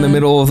like in the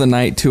middle of the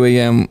night, 2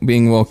 a.m.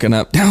 being woken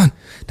up.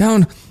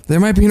 Down, there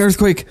might be an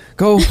earthquake.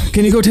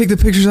 Can you go take the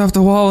pictures off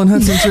the wall in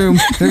Hudson's room?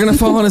 They're going to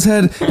fall on his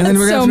head, and then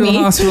we're going to go to the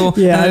hospital.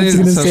 Yeah, I was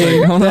going to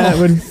say, that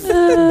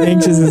would,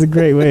 anxious is a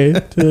great way to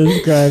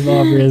describe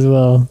Aubrey as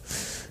well.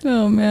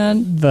 Oh,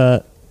 man.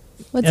 But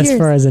what's as yours?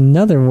 Far as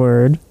another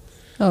word.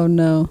 Oh,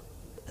 no.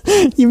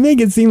 You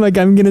make it seem like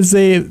I'm going to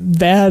say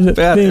bad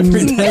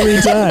things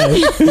every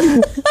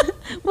time.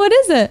 What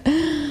is it?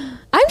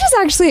 I'm just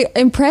actually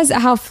impressed at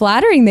how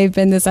flattering they've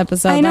been this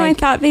episode. I know, like, I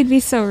thought they'd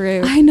be so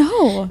rude. I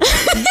know.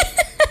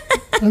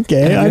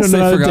 Okay, I don't know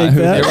how to take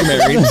that. They were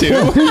married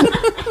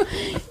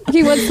to.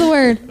 Okay, what's the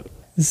word?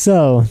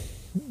 So,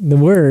 the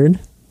word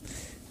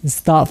is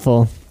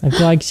thoughtful. I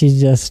feel like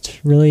she's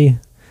just really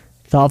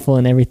thoughtful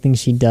in everything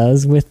she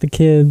does with the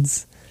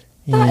kids.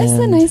 That is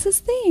the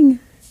nicest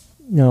thing.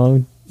 You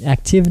know,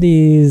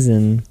 activities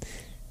and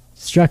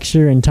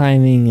structure and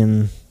timing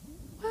and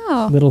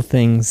little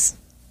things.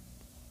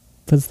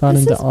 Puts thought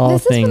into all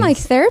things. This has been like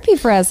therapy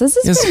for us. This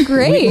has been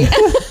great.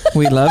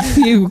 We love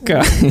you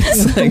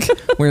guys. Like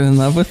we're in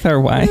love with our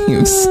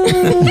wives.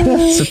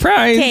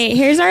 Surprise. Okay,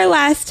 here's our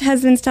last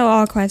husbands tell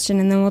all question,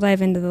 and then we'll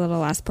dive into the little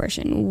last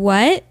portion.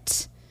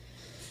 What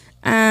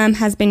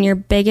has been your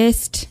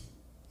biggest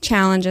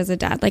challenge as a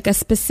dad? Like a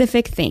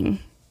specific thing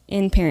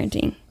in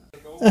parenting?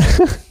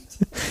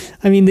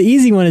 I mean, the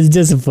easy one is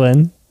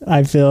discipline,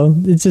 I feel.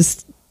 It's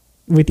just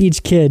with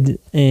each kid.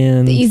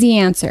 And the easy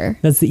answer.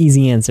 That's the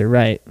easy answer,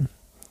 right.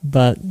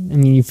 But, I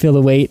mean, you feel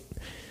the weight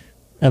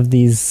of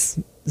these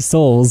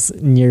souls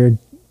in your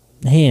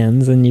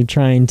hands, and you're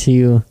trying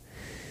to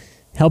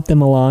help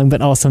them along,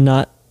 but also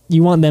not...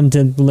 You want them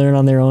to learn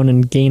on their own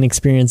and gain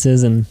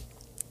experiences and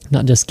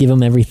not just give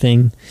them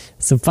everything.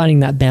 So finding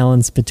that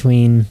balance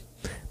between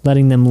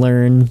letting them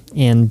learn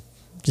and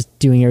just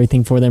doing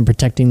everything for them,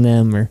 protecting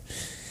them, or...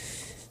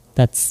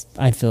 That's,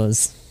 I feel,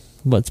 is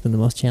what's been the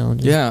most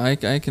challenging. Yeah, I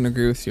can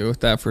agree with you with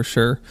that for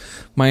sure.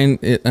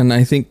 And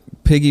I think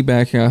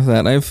piggybacking off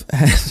that,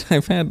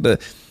 I've had to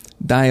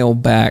dial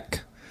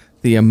back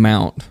the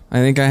amount. I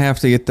think I have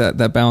to get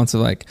that balance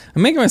of like,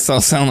 I'm making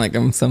myself sound like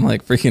I'm some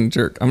like freaking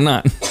jerk. I'm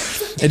not.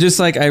 It's just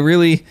like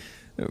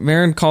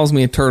Marin calls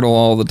me a turtle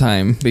all the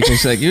time because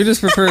she's like, you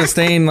just prefer to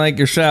stay in like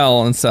your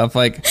shell and stuff.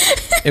 Like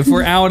if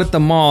we're out at the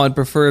mall, I'd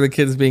prefer the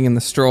kids being in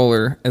the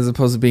stroller as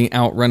opposed to being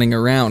out running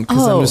around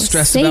because I'm just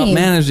stressed about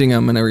managing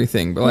them and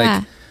everything. But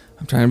like,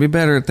 I'm trying to be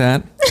better at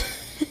that.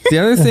 The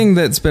other thing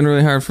that's been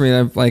really hard for me that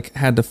I've like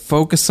had to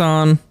focus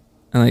on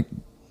and like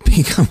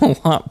become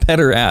a lot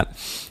better at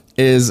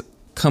is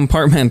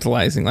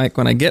compartmentalizing. Like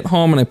when I get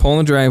home and I pull in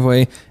the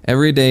driveway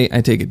every day,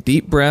 I take a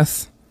deep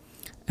breath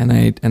and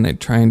I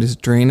try and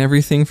just drain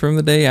everything from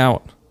the day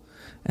out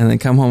and then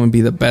come home and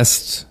be the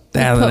best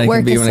dad that I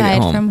can be when I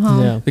get home. From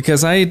home. Yeah.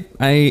 Because I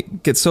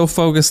get so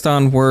focused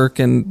on work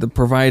and the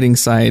providing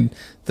side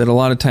that a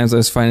lot of times I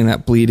was finding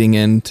that bleeding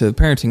into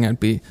parenting. I'd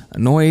be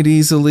annoyed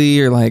easily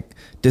or like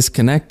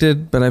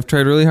disconnected, but I've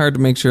tried really hard to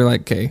make sure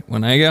like, okay,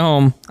 when I get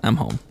home, I'm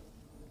home.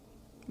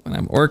 When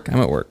I'm at work,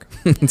 I'm at work.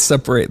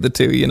 Separate the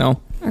two, you know?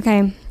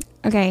 Okay.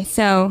 Okay,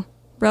 so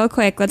real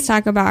quick, let's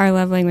talk about our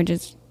love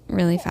languages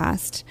really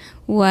fast.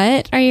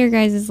 What are your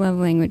guys' love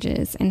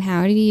languages, and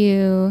how do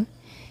you,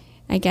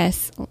 I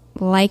guess,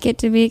 like it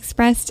to be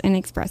expressed and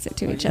express it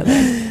to each other?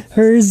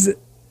 Hers,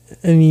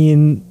 I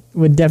mean,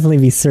 would definitely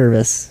be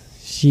service.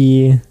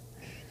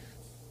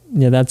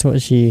 That's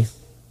what she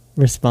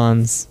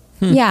responds.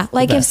 Yeah,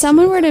 like if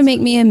someone were to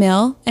make me a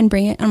meal and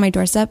bring it on my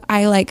doorstep,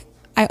 I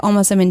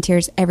almost am in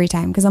tears every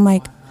time because I'm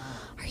like,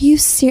 are you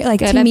serious? Like,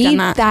 Good, to I've me, done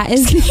that. that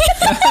is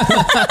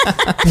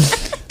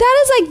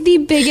that is like the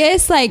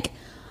biggest like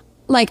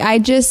I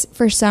just,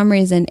 for some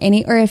reason,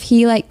 or if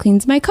he like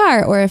cleans my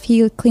car or if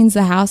he cleans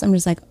the house, I'm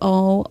just like,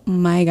 oh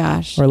my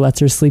gosh. Or lets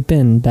her sleep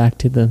in back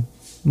to the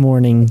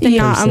morning The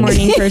not a person.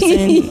 morning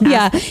person.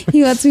 Yeah,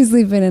 he lets me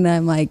sleep in and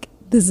I'm like,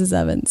 this is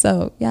heaven.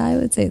 So yeah, I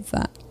would say it's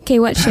that. Okay,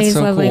 what's That's Shay's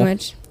so love cool.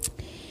 language?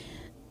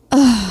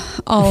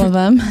 All of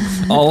them.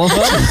 All of them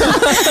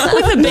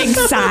With a big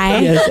sigh.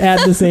 Yes,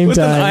 at the same with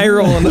an eye time.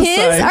 roll on the His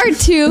side. are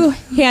two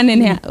hand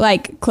in hand,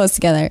 like close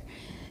together.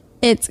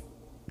 It's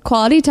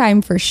quality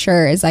time for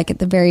sure is like at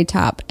the very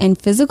top, and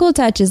physical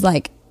touch is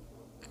like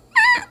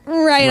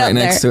right up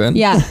next there. to it.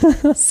 Yeah.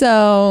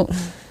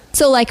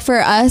 So like for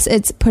us,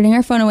 it's putting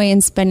our phone away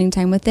and spending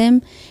time with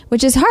them,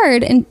 which is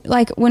hard. And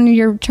like when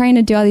you're trying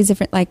to do all these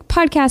different like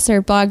podcasts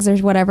or blogs or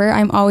whatever,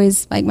 I'm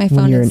always like my When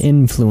phone you're is.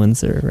 an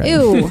influencer, right?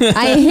 Ew,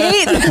 I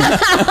hate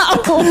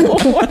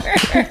that.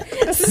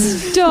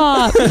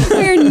 Stop.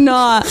 We're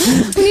not.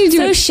 We need to do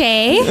So it.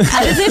 Shay,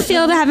 how does it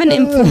feel to have an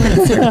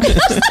influencer?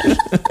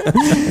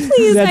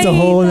 Please, That's I a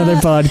whole hate another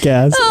that.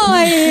 podcast. Oh,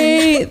 I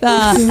hate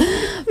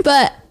that.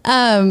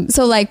 But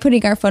so like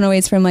putting our phone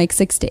away from like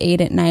 6 to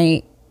 8 at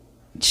night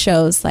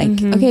shows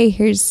like, okay,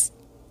 here's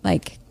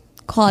like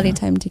quality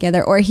time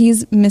together. Or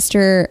he's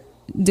Mr.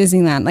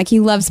 Disneyland. Like he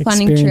loves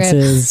planning trips.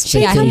 Experiences,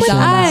 Shay, Yeah, come he's with on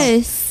that.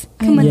 us.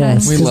 Come with Yes.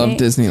 us. We Shay. love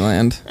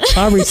Disneyland.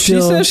 Aubrey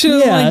still, says she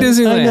doesn't like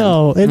Disneyland. I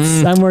know.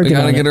 I'm We working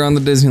gotta on get it. her on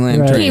the Disneyland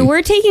Right. Okay, train.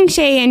 we're taking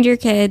Shay and your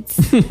kids.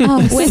 Oh,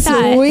 With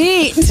that.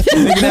 sweet.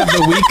 We can have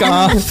the week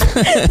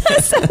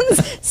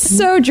off.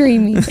 So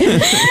dreamy.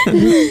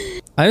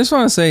 I just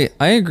want to say,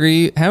 I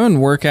agree. Having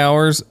work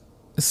hours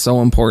is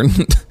so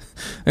important.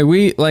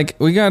 We got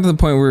to the point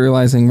where we're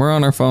realizing we're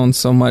on our phones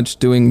so much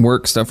doing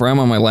work stuff where I'm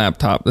on my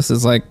laptop. This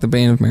is like the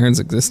bane of Marin's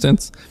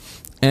existence.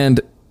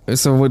 And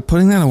so with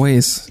putting that away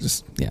is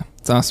just, yeah,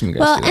 it's awesome you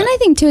guys Well, do and that. I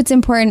think too, it's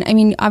important. I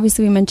mean,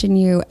 obviously, we mentioned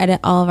you edit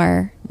all of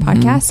our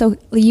podcasts, so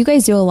you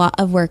guys do a lot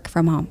of work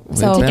from home. We've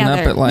So been up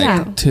Together. at like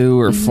Yeah. 2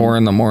 or 4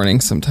 in the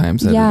morning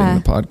sometimes editing Yeah.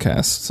 the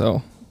podcast.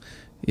 So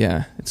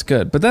yeah, it's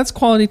good. But that's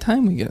quality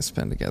time we get to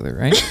spend together,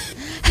 right?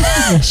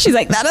 she's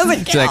like, that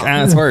doesn't She's like,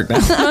 it's work now.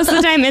 Most of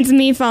the time, it's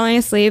me falling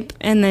asleep,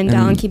 and then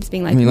Dallin keeps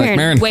being like, me like, Marin,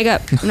 Marin, wake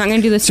up. I'm not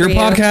going to do this It's your for you.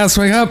 podcast.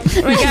 Wake up.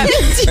 Wake up.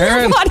 It's your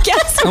Aaron,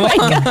 podcast. come Wake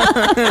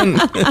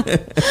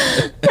up.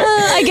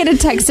 I get a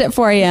text at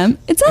 4 a.m.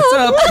 It's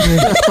up.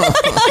 What's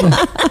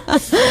up?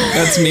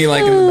 That's me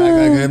like in the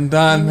back, like, I'm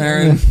done,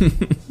 Aaron.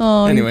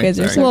 Oh, Anyway, you guys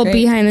are sorry. so Well, great.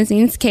 behind the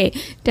scenes, Kate,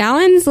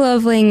 Dallin's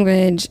love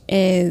language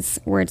is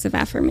words of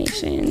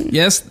affirmation.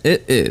 Yes,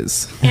 it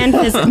is. And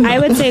I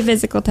would say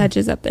physical touch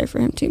is up there for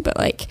him too, but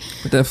like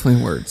But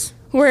definitely words.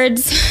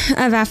 words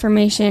of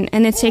affirmation.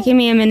 And it's taken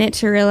me a minute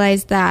to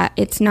realize that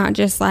it's not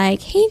just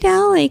like, hey,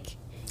 Dal, like,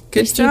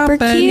 Good you're job, super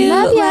buddy. cute.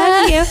 Love ya.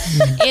 Love you.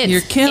 It's,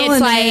 You're killing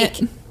it's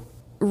like it.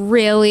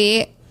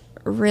 really,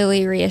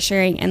 really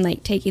reassuring and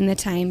like taking the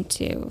time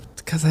to.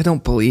 Because I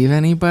don't believe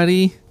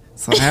anybody.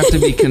 So I have to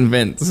be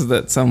convinced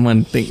that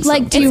someone thinks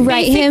Like, do you something.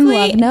 write him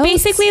love notes?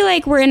 Basically,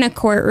 like we're in a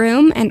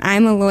courtroom and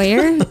I'm a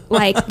lawyer,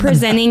 like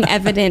presenting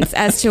evidence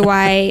as to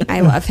why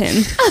I love him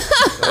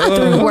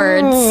through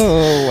words,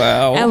 Oh,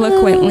 wow.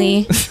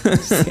 eloquently.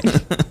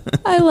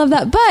 I love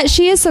that. But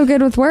she is so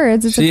good with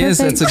words. It's She a is.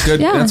 perfect, It's a good,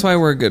 Yeah. that's why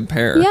we're a good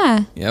pair.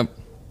 Yeah. Yep.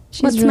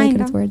 She's What's really mine, good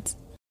with Dal? words.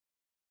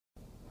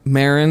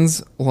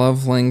 Marin's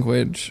love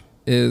language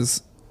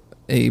is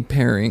a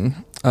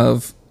pairing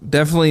of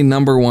definitely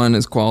number 1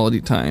 is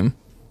quality time.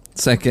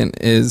 Second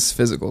is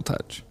physical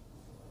touch.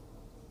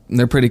 And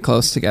they're pretty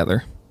close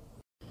together.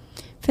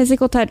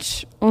 Physical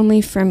touch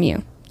only from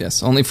you.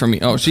 Yes, only for me.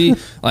 Oh, she,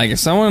 like, if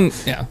someone,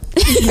 yeah.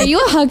 Are you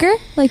a hugger?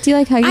 Like, do you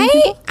like hugging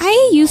people?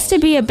 I used to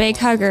be a big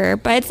hugger,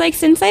 but it's like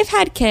since I've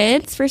had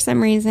kids, for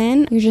some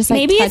reason, You're just, like,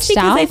 maybe it's touched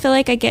because out? I feel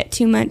like I get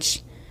too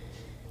much.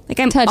 Like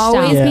I'm Touched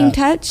always out. Yeah. being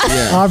touched.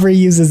 Yeah. Aubrey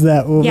uses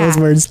that Yeah. those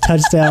words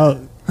touched out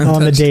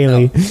on the Touched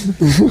daily.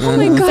 Oh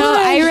my god. So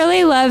I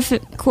really love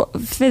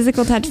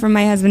physical touch from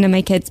my husband and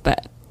my kids,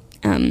 but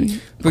Because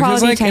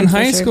quality like time in for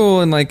high sure.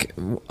 school and like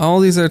all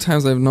these other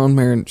times I've known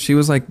Marin, she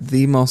was like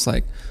the most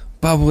like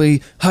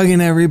bubbly,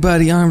 hugging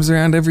everybody, arms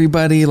around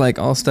everybody, like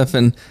all stuff.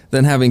 And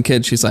then having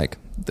kids, she's like,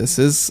 this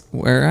is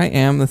where I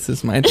am. This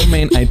is my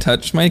domain. I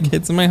touch my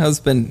kids and my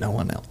husband, no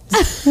one else.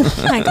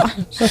 Oh my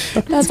gosh.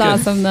 That's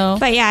awesome, though.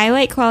 But yeah, I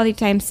like quality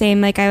time.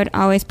 Same. Like I would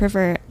always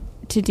prefer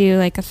to do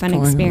like a fun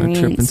Going on a experience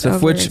trip and stuff,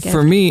 over which a gift.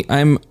 for me,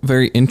 I'm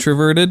very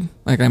introverted.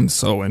 Like I'm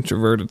so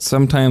introverted.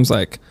 Sometimes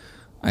like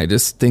I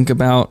just think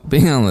about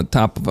being on the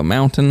top of a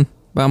mountain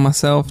by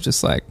myself,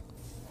 just like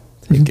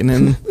taking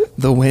in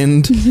the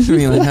wind.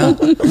 Being like, oh,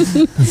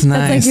 that's nice. That's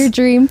like your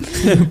dream.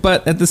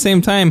 But at the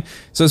same time,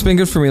 so it's been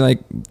good for me. Like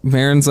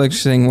Marin's like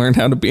saying, learned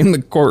how to be in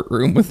the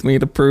courtroom with me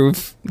to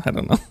prove, I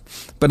don't know.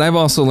 But I've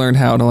also learned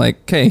how to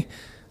like, okay,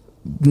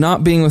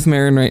 not being with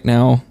Marin right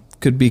now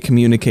could be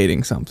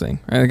communicating something.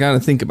 Right? I got to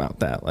think about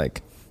that.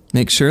 Like,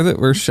 make sure that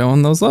we're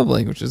showing those love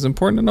languages. It's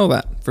important to know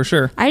that for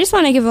sure. I just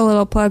want to give a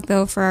little plug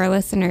though for our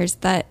listeners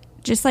that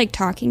just like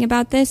talking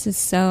about this is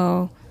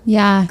so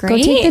Yeah. great. Go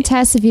take the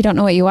test if you don't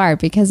know what you are,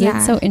 because Yeah.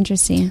 it's so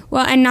interesting.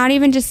 Well, and not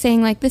even just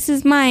saying like this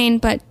is mine,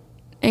 but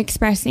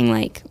expressing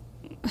like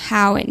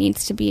how it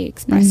needs to be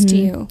expressed to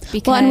you.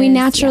 Because, Well, and we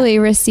naturally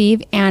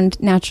receive and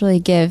naturally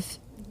give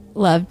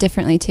love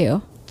differently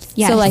too.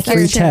 yeah. so, like, for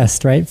Free sure.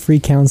 test, right? Free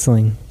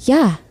counseling.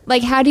 Yeah.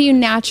 Like, how do you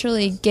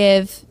naturally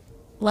give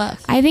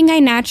love? I think I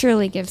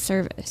naturally give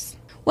service.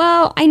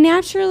 Well, I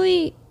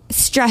naturally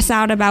stress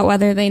out about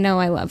whether they know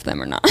I love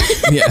them or not.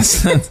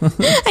 Yes.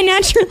 I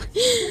naturally.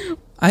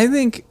 I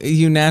think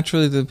you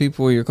naturally, the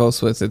people you're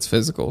close with, it's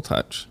physical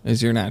touch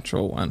is your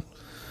natural one.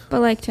 But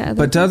like to other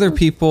But to other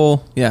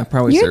people, yeah,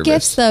 probably Your service.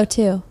 gifts, though,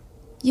 too.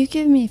 You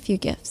give me a few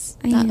gifts.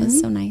 I That was am.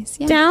 so nice.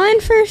 Yeah.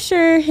 Dallin for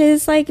sure,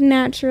 his like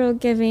natural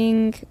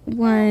giving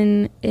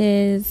one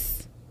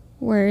is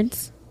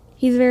words.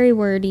 He's very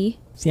wordy.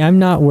 See, I'm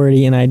not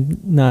wordy and I'm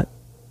not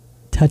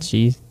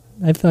touchy.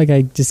 I feel like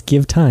I just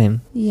give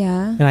time,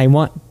 Yeah. and I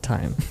want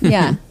time.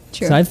 Yeah.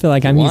 True. So I feel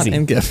like I'm Want easy.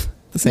 and give.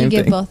 The same you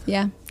give thing. both.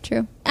 Yeah.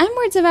 True. And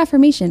words of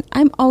affirmation.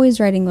 I'm always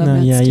writing love No,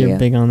 notes yeah, to you're you.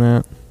 big on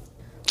that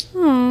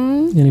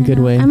Aww. in a good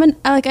way. when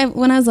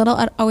I was little,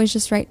 I'd always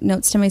just write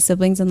notes to my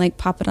siblings and like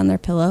pop it on their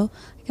pillow.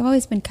 Like, I've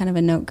always been kind of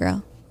a note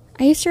girl.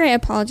 I used to write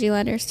apology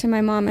letters to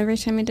my mom every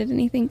time I did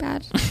anything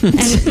bad.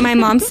 And my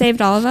mom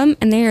saved all of them,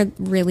 and they are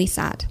really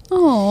sad.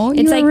 Oh,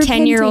 It's like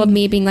 10-year-old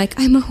me being like,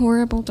 I'm a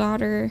horrible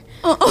daughter.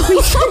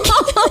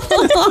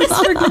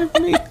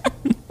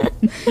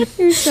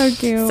 You're so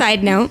cute.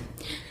 Side note.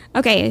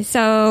 Okay,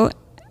 so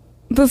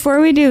before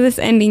we do this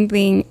ending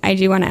thing, I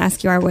do want to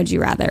ask you our would you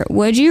rather.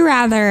 Would you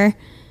rather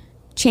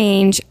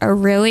change a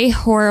really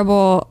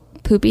horrible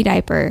poopy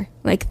diaper,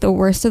 like the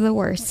worst of the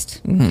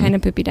worst kind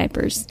of poopy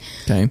diapers,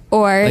 Okay.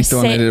 or Like the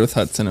one I sit, did with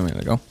Hudson a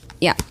minute ago.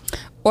 yeah,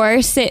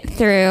 or sit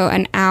through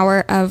an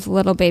hour of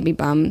Little Baby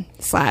Bum /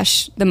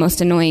 the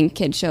most annoying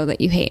kid show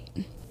that you hate?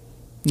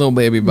 Little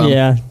baby bum.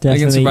 Yeah, I can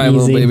definitely survive easy.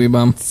 little baby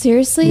bum.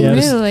 Seriously? Yeah.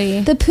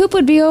 Really? The poop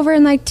would be over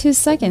in like 2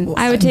 seconds.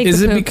 I would take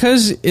Is the it poop.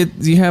 because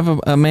you have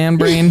a man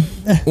brain?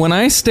 When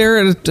I stare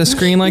at a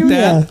screen like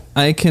that,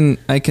 I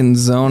can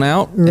zone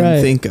out Right.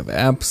 and think of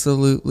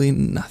absolutely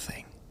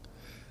nothing.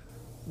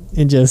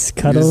 And just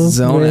cuddle Just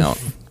zone with out.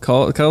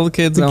 Cuddle the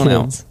kids, the zone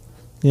kids.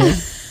 Yeah.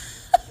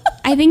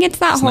 I think it's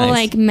that It's whole nice.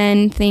 like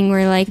men thing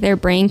where like their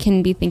brain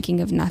can be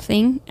thinking of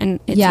nothing, and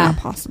it's Yeah. not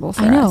possible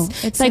for I know.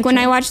 us. It's like so when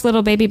true. I watch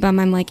Little Baby Bum,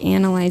 I'm like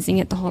analyzing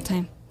it the whole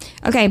time.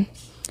 Okay,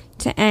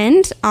 to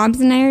end,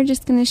 Obs and I are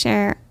just gonna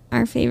share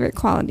our favorite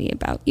quality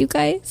about you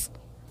guys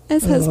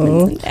as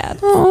husbands and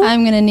dads.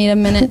 I'm going to need a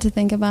minute to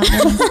think about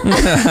this.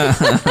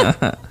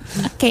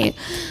 Okay,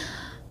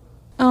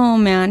 Oh,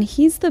 man.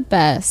 He's the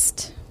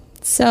best.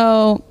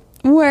 So,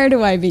 where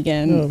do I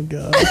begin? Oh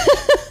god.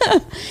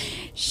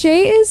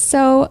 Shay is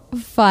so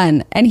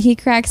fun, and he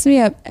cracks me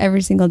up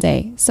every single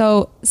day.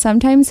 So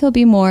sometimes he'll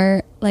be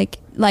more like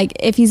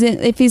if he's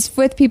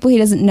with people he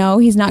doesn't know,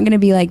 he's not going to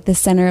be like the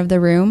center of the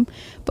room.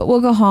 But we'll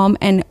go home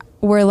and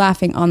we're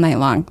laughing all night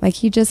long. Like,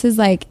 he just is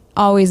like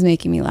always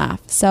making me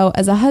laugh. So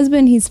as a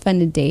husband, he's fun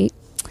to date,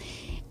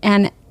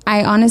 and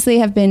I honestly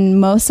have been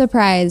most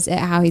surprised at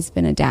how he's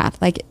been a dad.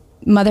 Like,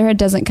 motherhood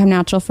doesn't come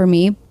natural for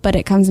me, but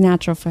it comes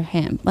natural for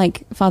him.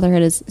 Like,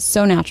 fatherhood is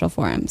so natural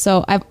for him.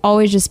 So I've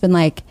always just been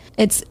like,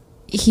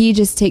 he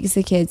just takes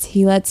the kids.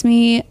 He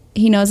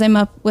knows I'm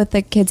up with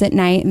the kids at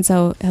night, and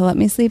so he'll let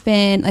me sleep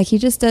in. Like, he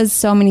just does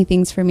so many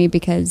things for me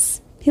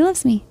because he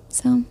loves me.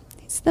 So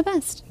he's the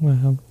best.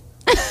 Wow.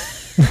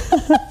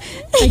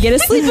 I get to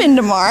sleep in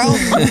tomorrow.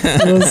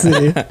 We'll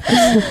see.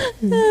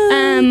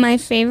 my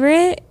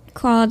favorite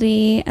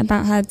quality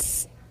about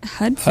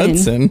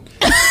Hudson.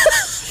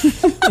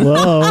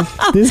 Whoa.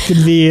 This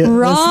could be a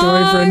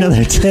story for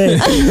another day.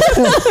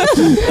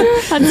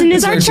 Hudson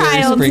is our Sorry,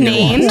 Jerry child's Springer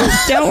name.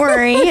 Don't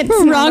worry, it's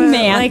Wrong not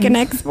man. like an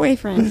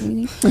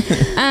ex-boyfriend.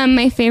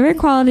 My favorite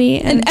quality,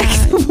 An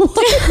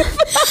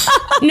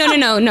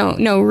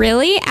no,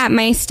 really. At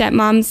my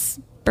stepmom's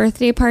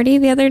birthday party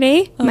the other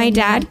day, my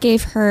dad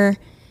gave her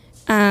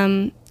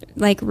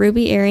like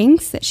ruby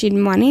earrings that she'd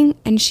been wanting,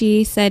 and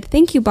she said,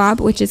 "Thank you, Bob,"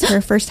 which is her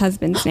first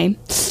husband's name.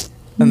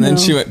 And then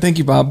she went, "Thank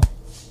you, Bob."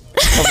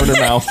 Covered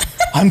her mouth.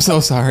 I'm so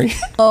sorry.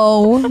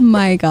 Oh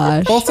my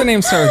gosh. Both the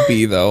names start with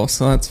B though,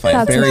 so that's fine.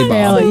 That's Barry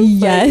fail. Bob.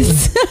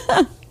 Yes.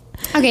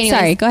 Okay, anyways,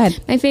 Sorry, go ahead.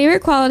 My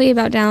favorite quality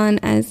about Dallin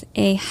as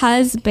a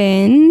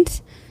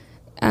husband,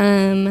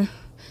 I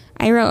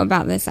wrote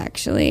about this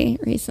actually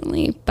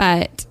recently,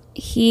 but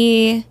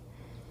he's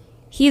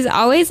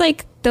always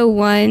like the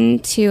one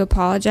to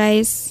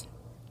apologize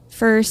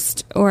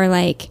first, or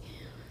like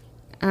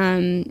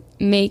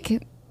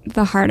make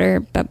the harder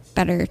but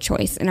better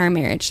choice in our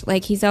marriage.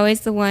 Like, he's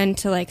always the one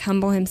to like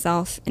humble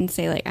himself and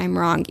say like, I'm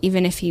wrong,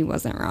 even if he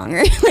wasn't wrong,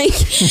 or like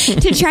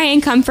to try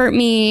and comfort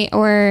me,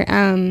 or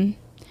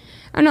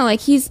I don't know, like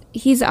he's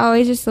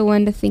always just the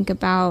one to think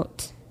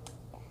about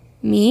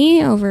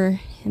me over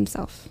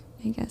himself,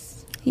 I guess.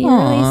 He's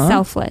really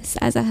selfless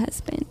as a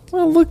husband.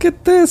 Well, look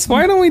at this.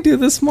 Why don't we do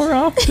this more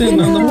often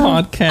on the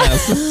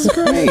podcast? This is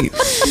great.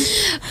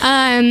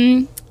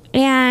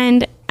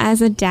 And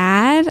as a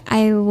dad,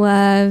 I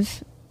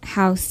love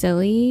how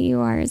silly you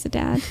are as a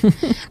dad.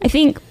 I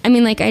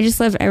just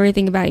love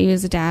everything about you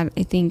as a dad.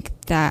 I think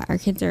that our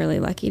kids are really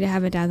lucky to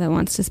have a dad that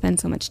wants to spend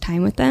so much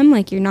time with them.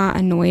 Like, you're not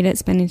annoyed at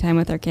spending time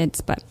with our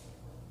kids, but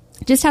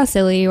just how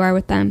silly you are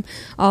with them.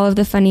 All of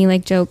the funny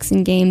like jokes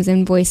and games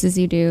and voices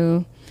you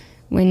do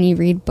when you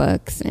read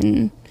books.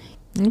 And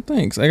well,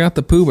 thanks. I got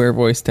the Pooh Bear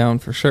voice down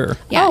for sure.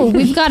 yeah,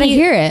 we've got to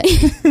hear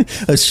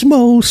it. A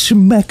small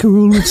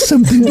smackerel of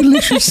something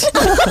delicious.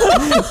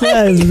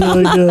 That is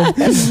really good.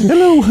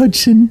 Hello,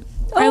 Hudson.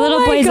 Our little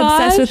my boy's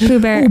gosh. obsessed with Pooh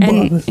Bear, Oh,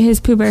 and Baba. his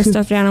Pooh Bear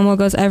stuffed animal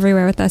goes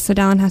everywhere with us, so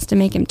Dallin has to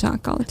make him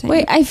talk all the time.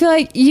 Wait, I feel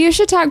like you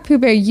should talk Pooh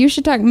Bear. You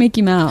should talk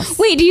Mickey Mouse.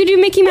 Wait, do you do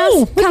Mickey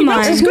Mouse? Come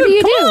on. Who do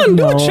you do?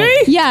 No,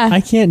 Yeah.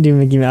 I can't do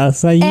Mickey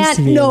Mouse. I used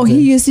to be able to.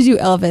 he used to do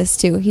Elvis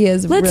too. He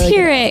is. Let's really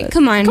hear good at it. Elvis.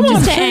 Come on,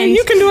 just to end.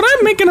 You can do it.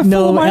 I'm making a fool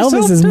No, of myself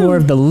Elvis is too. more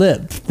of the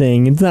lip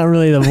thing. It's not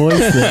really the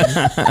voice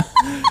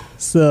thing.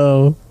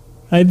 So,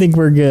 I think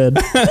we're good.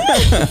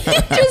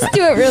 Just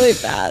do it really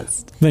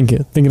fast. Thank you.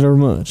 Thank you very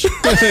much.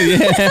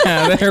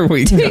 Yeah, there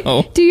we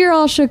go. Do your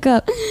all shook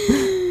up.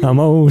 I'm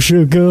all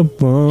shook up.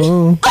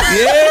 Oh.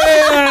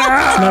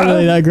 Yeah, Not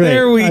really that great.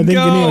 There we I think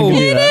anyone go. can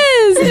do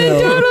that. It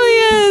No.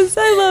 totally is.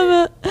 I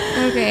love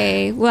it.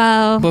 Okay,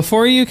 well,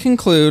 Before you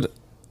conclude,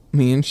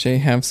 me and Shay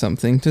have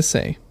something to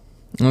say.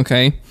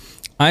 Okay,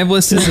 I've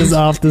listened. This is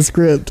off the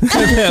script.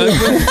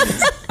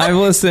 I've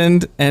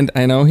listened, and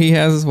I know he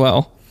has as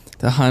well.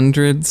 The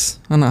hundreds,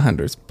 well, not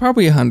hundreds,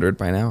 probably 100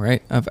 by now,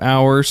 right? Of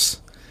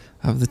hours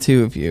of the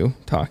two of you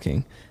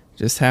talking.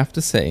 Just have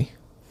to say,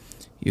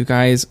 you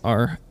guys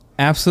are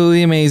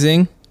absolutely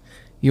amazing.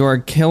 You are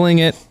killing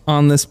it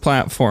on this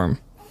platform.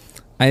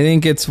 I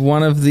think it's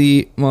one of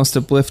the most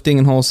uplifting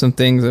and wholesome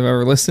things I've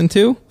ever listened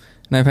to,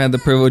 and I've had the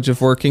privilege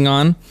of working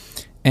on.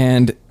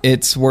 And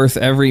it's worth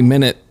every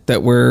minute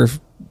that we're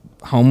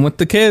home with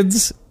the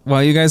kids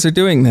while you guys are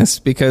doing this,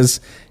 because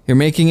you're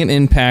making an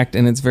impact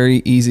and it's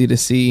very easy to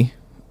see,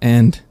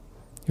 and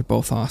you're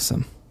both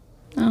awesome.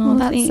 Oh, Well,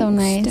 that's so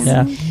nice. thanks,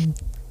 Yeah.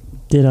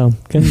 Ditto.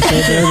 Couldn't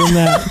say better than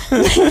that.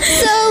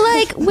 So,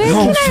 like, where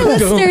can our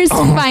listeners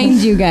find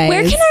you guys?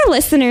 where can our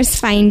listeners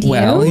find you?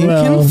 Well, you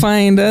Well- can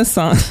find us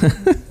on.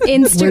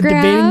 Instagram? We're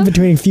debating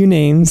between a few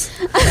names.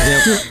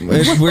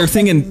 We're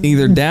thinking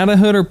either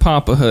Dadahood or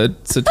Papahood.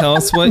 So tell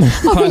us what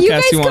podcast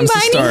guys you want us to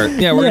start.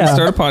 combining? Yeah, we're Yeah. gonna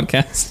start a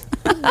podcast.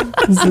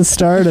 It's the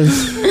start of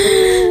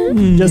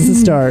just the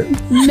start.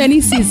 Many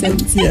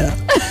seasons. Yeah.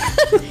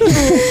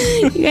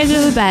 You guys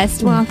are the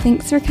best. Well,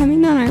 thanks for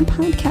coming on our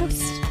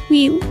podcast.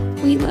 We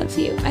love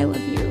you. I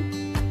love you.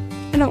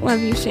 I don't love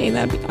you, Shay.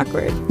 That'd be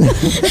awkward.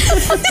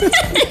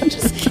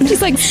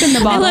 Just like spin the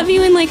I bottle. love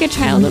you in like a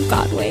child of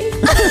God way.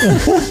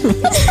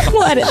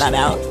 We'll edit that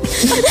out.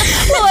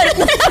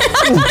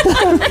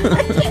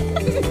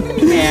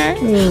 There.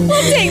 We'll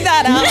take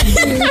that out.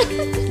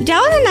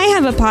 Dallin and I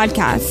have a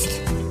podcast.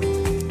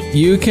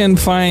 You can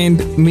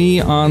find me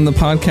on the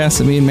podcast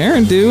that me and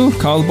Marin do,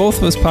 called Both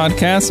of Us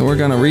Podcast, and we're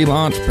going to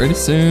relaunch pretty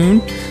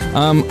soon.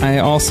 I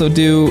also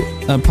do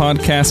a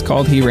podcast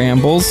called He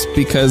Rambles,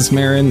 because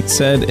Marin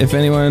said if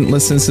anyone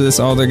listens to this,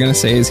 all they're going to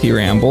say is He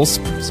Rambles.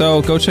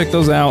 So go check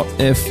those out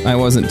if I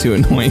wasn't too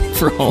annoying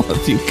for all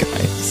of you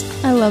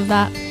guys. I love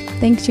that.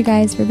 Thanks, you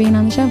guys, for being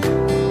on the show.